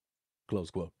 Close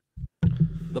quote.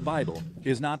 The Bible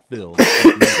is not filled with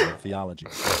negative theology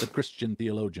that Christian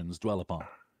theologians dwell upon.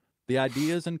 The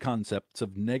ideas and concepts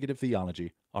of negative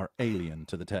theology are alien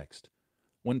to the text.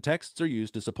 When texts are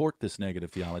used to support this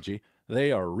negative theology,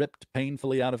 they are ripped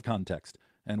painfully out of context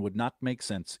and would not make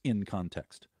sense in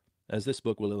context. As this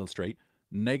book will illustrate,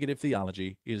 negative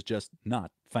theology is just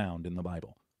not found in the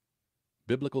Bible.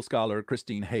 Biblical scholar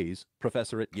Christine Hayes,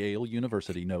 professor at Yale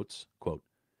University, notes, quote,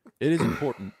 "It is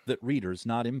important that readers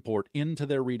not import into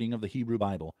their reading of the Hebrew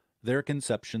Bible their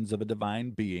conceptions of a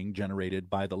divine being generated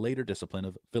by the later discipline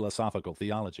of philosophical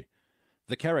theology.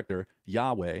 The character,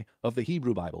 Yahweh, of the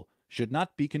Hebrew Bible should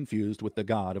not be confused with the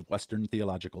God of Western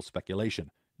theological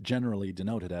speculation, generally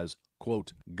denoted as,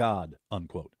 quote, God,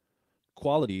 unquote.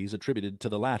 Qualities attributed to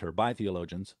the latter by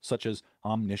theologians, such as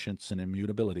omniscience and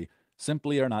immutability,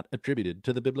 simply are not attributed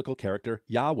to the biblical character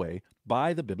Yahweh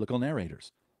by the biblical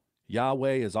narrators.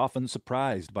 Yahweh is often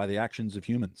surprised by the actions of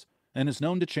humans, and is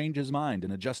known to change his mind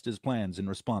and adjust his plans in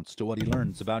response to what he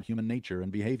learns about human nature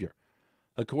and behavior.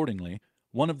 Accordingly,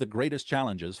 one of the greatest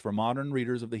challenges for modern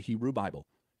readers of the Hebrew Bible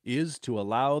is to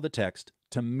allow the text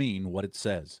to mean what it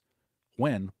says,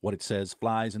 when what it says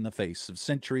flies in the face of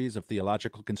centuries of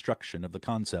theological construction of the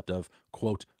concept of,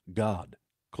 quote, God.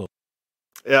 Close.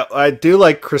 Yeah, I do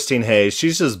like Christine Hayes.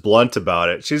 She's just blunt about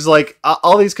it. She's like,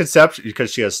 all these conceptions,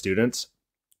 because she has students,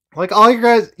 like, all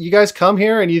you guys come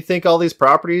here and you think all these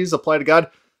properties apply to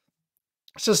God.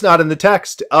 It's just not in the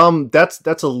text.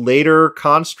 That's a later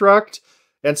construct.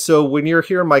 And so when you're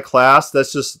here in my class,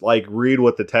 that's just like read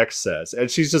what the text says. And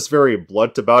she's just very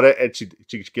blunt about it. And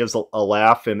she gives a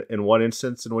laugh in one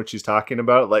instance in which she's talking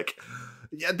about it. Like,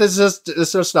 yeah, this is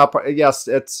just not. Yes,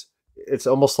 it's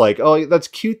almost like, oh, that's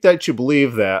cute that you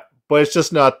believe that, but it's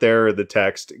just not there in the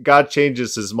text. God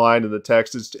changes his mind in the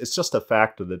text. It's just a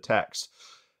fact of the text.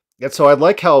 And so I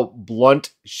like how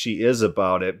blunt she is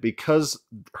about it, because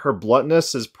her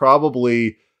bluntness has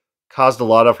probably caused a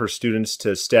lot of her students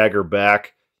to stagger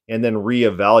back and then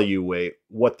reevaluate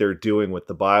what they're doing with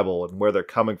the Bible and where they're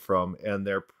coming from and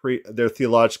their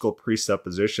theological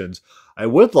presuppositions. I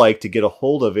would like to get a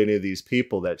hold of any of these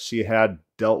people that she had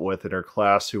dealt with in her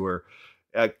class who were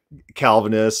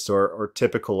Calvinists or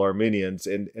typical Arminians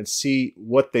and see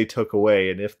what they took away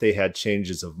and if they had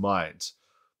changes of minds.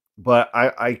 But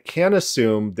I can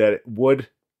assume that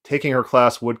taking her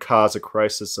class would cause a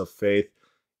crisis of faith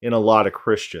in a lot of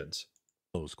Christians.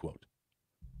 Close quote.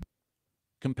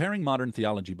 Comparing modern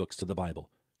theology books to the Bible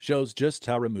shows just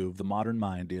how removed the modern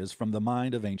mind is from the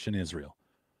mind of ancient Israel.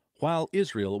 While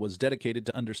Israel was dedicated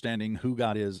to understanding who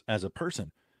God is as a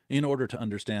person in order to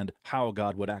understand how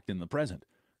God would act in the present,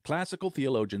 classical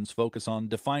theologians focus on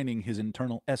defining his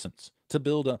internal essence to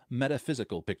build a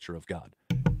metaphysical picture of God.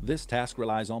 This task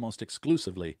relies almost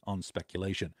exclusively on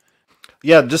speculation.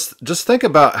 Yeah, just think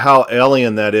about how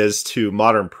alien that is to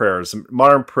modern prayers.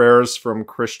 Modern prayers from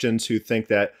Christians who think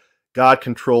that God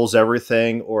controls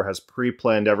everything or has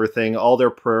pre-planned everything. All their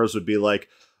prayers would be like,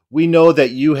 we know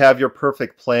that you have your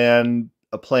perfect plan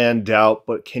planned out,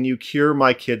 but can you cure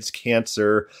my kid's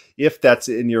cancer if that's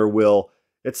in your will?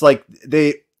 It's like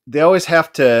they always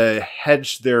have to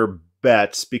hedge their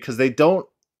bets because they don't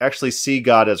actually see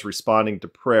God as responding to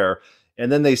prayer.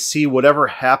 And then they see whatever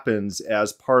happens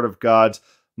as part of God's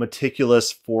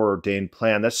meticulous foreordained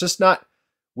plan. That's just not,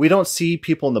 we don't see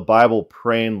people in the Bible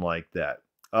praying like that.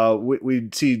 We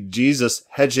see Jesus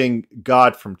hedging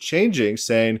God from changing,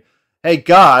 saying, hey,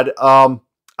 God,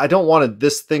 I don't want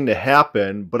this thing to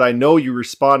happen, but I know you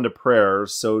respond to prayer,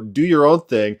 so do your own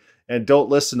thing and don't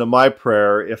listen to my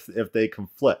prayer if they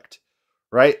conflict,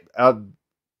 right?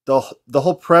 The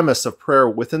whole premise of prayer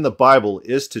within the Bible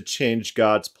is to change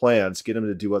God's plans, get him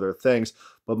to do other things.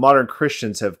 But modern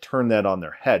Christians have turned that on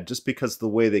their head just because of the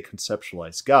way they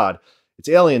conceptualize God. It's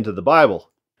alien to the Bible.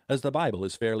 As the Bible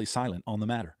is fairly silent on the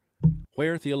matter.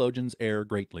 Where theologians err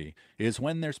greatly is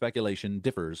when their speculation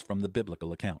differs from the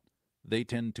biblical account. They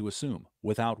tend to assume,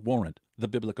 without warrant, the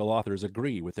biblical authors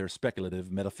agree with their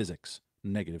speculative metaphysics,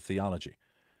 negative theology,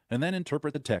 and then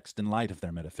interpret the text in light of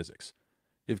their metaphysics.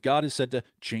 If God is said to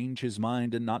change his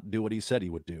mind and not do what he said he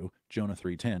would do, Jonah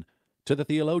 3:10, to the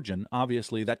theologian,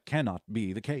 obviously that cannot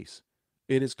be the case.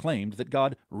 It is claimed that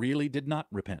God really did not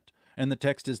repent, and the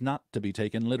text is not to be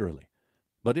taken literally.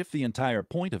 But if the entire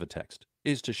point of a text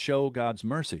is to show God's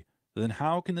mercy, then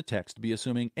how can the text be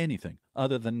assuming anything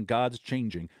other than God's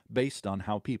changing based on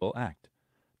how people act?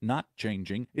 Not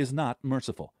changing is not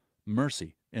merciful.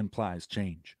 Mercy implies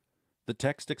change. The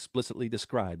text explicitly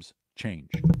describes change.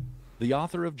 The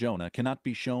author of Jonah cannot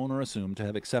be shown or assumed to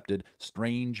have accepted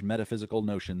strange metaphysical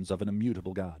notions of an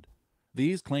immutable God.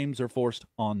 These claims are forced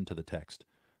onto the text.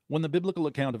 When the biblical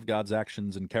account of God's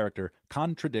actions and character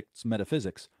contradicts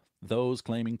metaphysics, those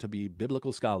claiming to be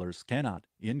biblical scholars cannot,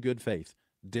 in good faith,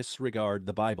 disregard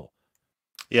the Bible.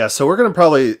 Yeah, so we're going to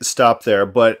probably stop there,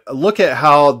 but look at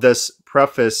how this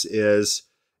preface is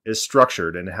is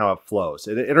structured and how it flows.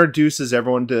 It introduces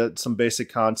everyone to some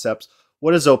basic concepts.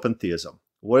 What is open theism?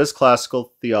 What is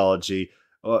classical theology?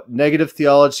 Negative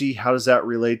theology, how does that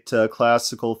relate to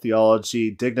classical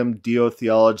theology? Dignum Deo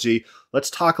theology.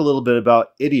 Let's talk a little bit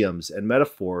about idioms and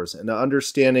metaphors and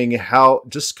understanding how,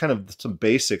 just kind of some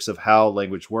basics of how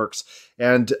language works.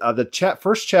 And the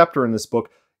first chapter in this book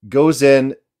goes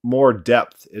in more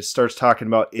depth. It starts talking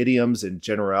about idioms and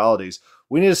generalities.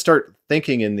 We need to start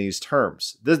thinking in these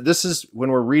terms. This is when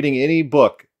we're reading any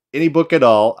book at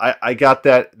all. I got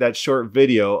that short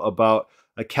video about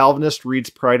a Calvinist reads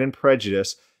Pride and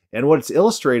Prejudice, and what it's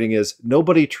illustrating is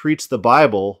nobody treats the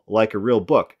Bible like a real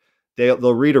book.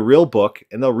 They'll read a real book,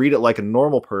 and they'll read it like a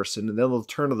normal person, and then they'll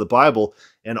turn to the Bible,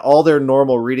 and all their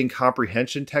normal reading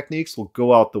comprehension techniques will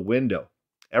go out the window.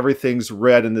 Everything's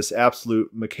read in this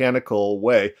absolute mechanical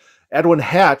way. Edwin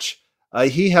Hatch,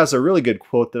 he has a really good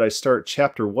quote that I start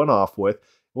chapter 1 off with, in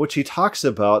which he talks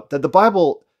about that the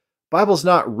Bible's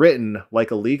not written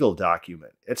like a legal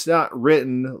document. It's not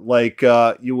written like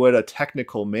you would a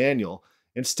technical manual.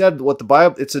 Instead, what the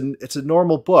Bible, it's a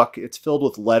normal book. It's filled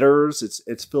with letters.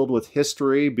 It's filled with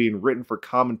history being written for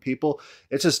common people.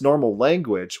 It's just normal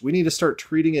language. We need to start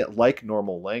treating it like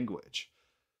normal language.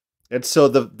 And so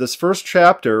this first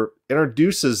chapter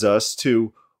introduces us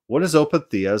to what is open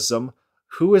theism,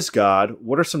 who is God,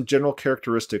 what are some general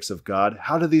characteristics of God,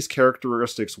 how do these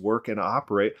characteristics work and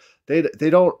operate. They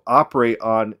don't operate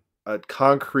on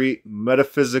concrete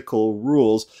metaphysical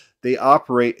rules. They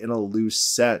operate in a loose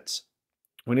sense.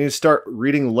 We need to start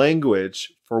reading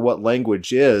language for what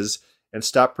language is and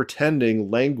stop pretending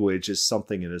language is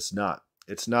something it is not.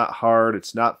 It's not hard.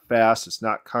 It's not fast. It's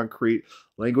not concrete.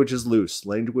 Language is loose.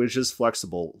 Language is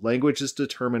flexible. Language is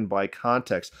determined by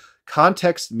context.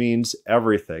 Context means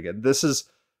everything. And this is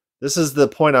the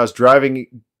point I was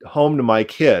driving home to my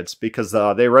kids, because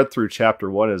they read through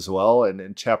chapter 1 as well. And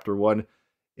in chapter 1,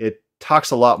 it talks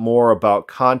a lot more about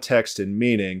context and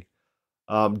meaning.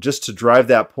 Just to drive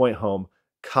that point home,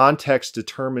 context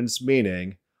determines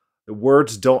meaning. The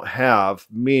words don't have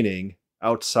meaning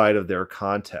outside of their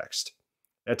context.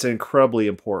 That's an incredibly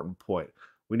important point.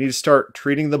 We need to start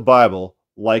treating the Bible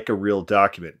like a real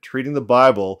document, treating the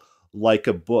Bible like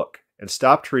a book, and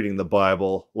stop treating the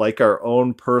Bible like our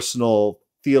own personal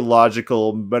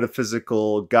theological,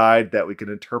 metaphysical guide that we can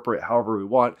interpret however we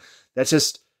want. That's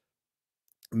just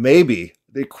maybe.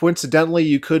 Coincidentally,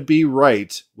 you could be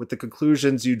right with the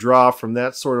conclusions you draw from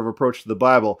that sort of approach to the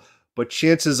Bible, but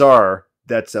chances are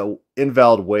that's an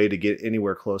invalid way to get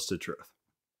anywhere close to truth.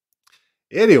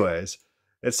 Anyways,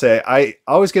 let's say I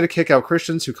always get a kick out of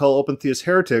Christians who call open theists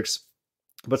heretics,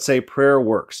 but say prayer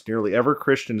works. Nearly every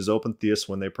Christian is open theist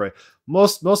when they pray.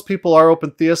 Most people are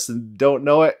open theists and don't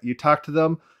know it. You talk to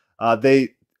them, they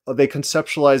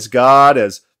conceptualize God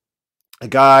as a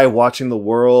guy watching the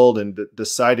world and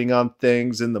deciding on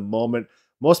things in the moment.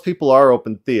 Most people are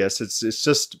open theists. It's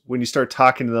just when you start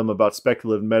talking to them about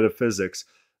speculative metaphysics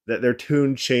that their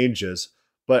tune changes.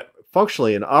 But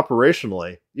functionally and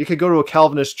operationally, you could go to a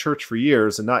Calvinist church for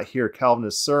years and not hear a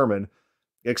Calvinist sermon,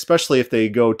 especially if they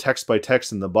go text by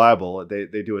text in the Bible.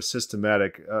 They do a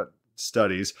systematic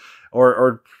studies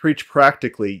or preach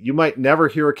practically. You might never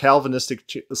hear a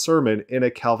Calvinistic sermon in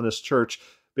a Calvinist church,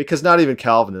 because not even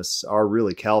Calvinists are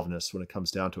really Calvinists when it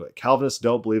comes down to it. Calvinists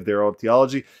don't believe their own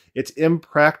theology. It's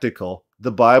impractical.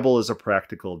 The Bible is a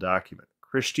practical document.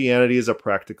 Christianity is a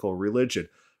practical religion.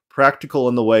 Practical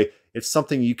in the way it's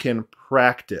something you can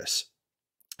practice.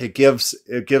 It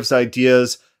gives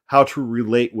ideas how to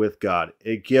relate with God.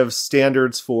 It gives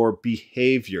standards for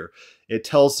behavior. It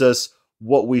tells us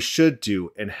what we should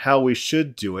do and how we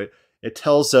should do it. It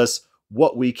tells us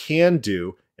what we can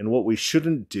do and what we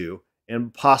shouldn't do,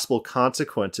 and possible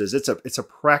consequences. It's a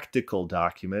practical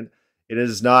document. It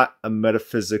is not a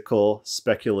metaphysical,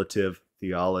 speculative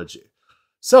theology.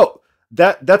 So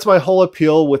that's my whole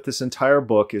appeal with this entire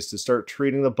book, is to start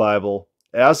treating the Bible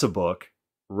as a book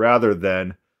rather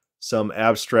than some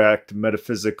abstract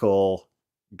metaphysical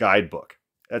guidebook.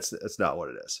 That's not what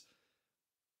it is.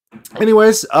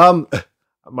 Anyways,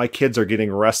 my kids are getting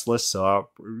restless, so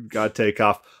I've got to take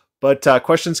off. But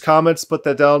questions, comments, put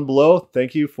that down below.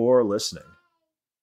 Thank you for listening.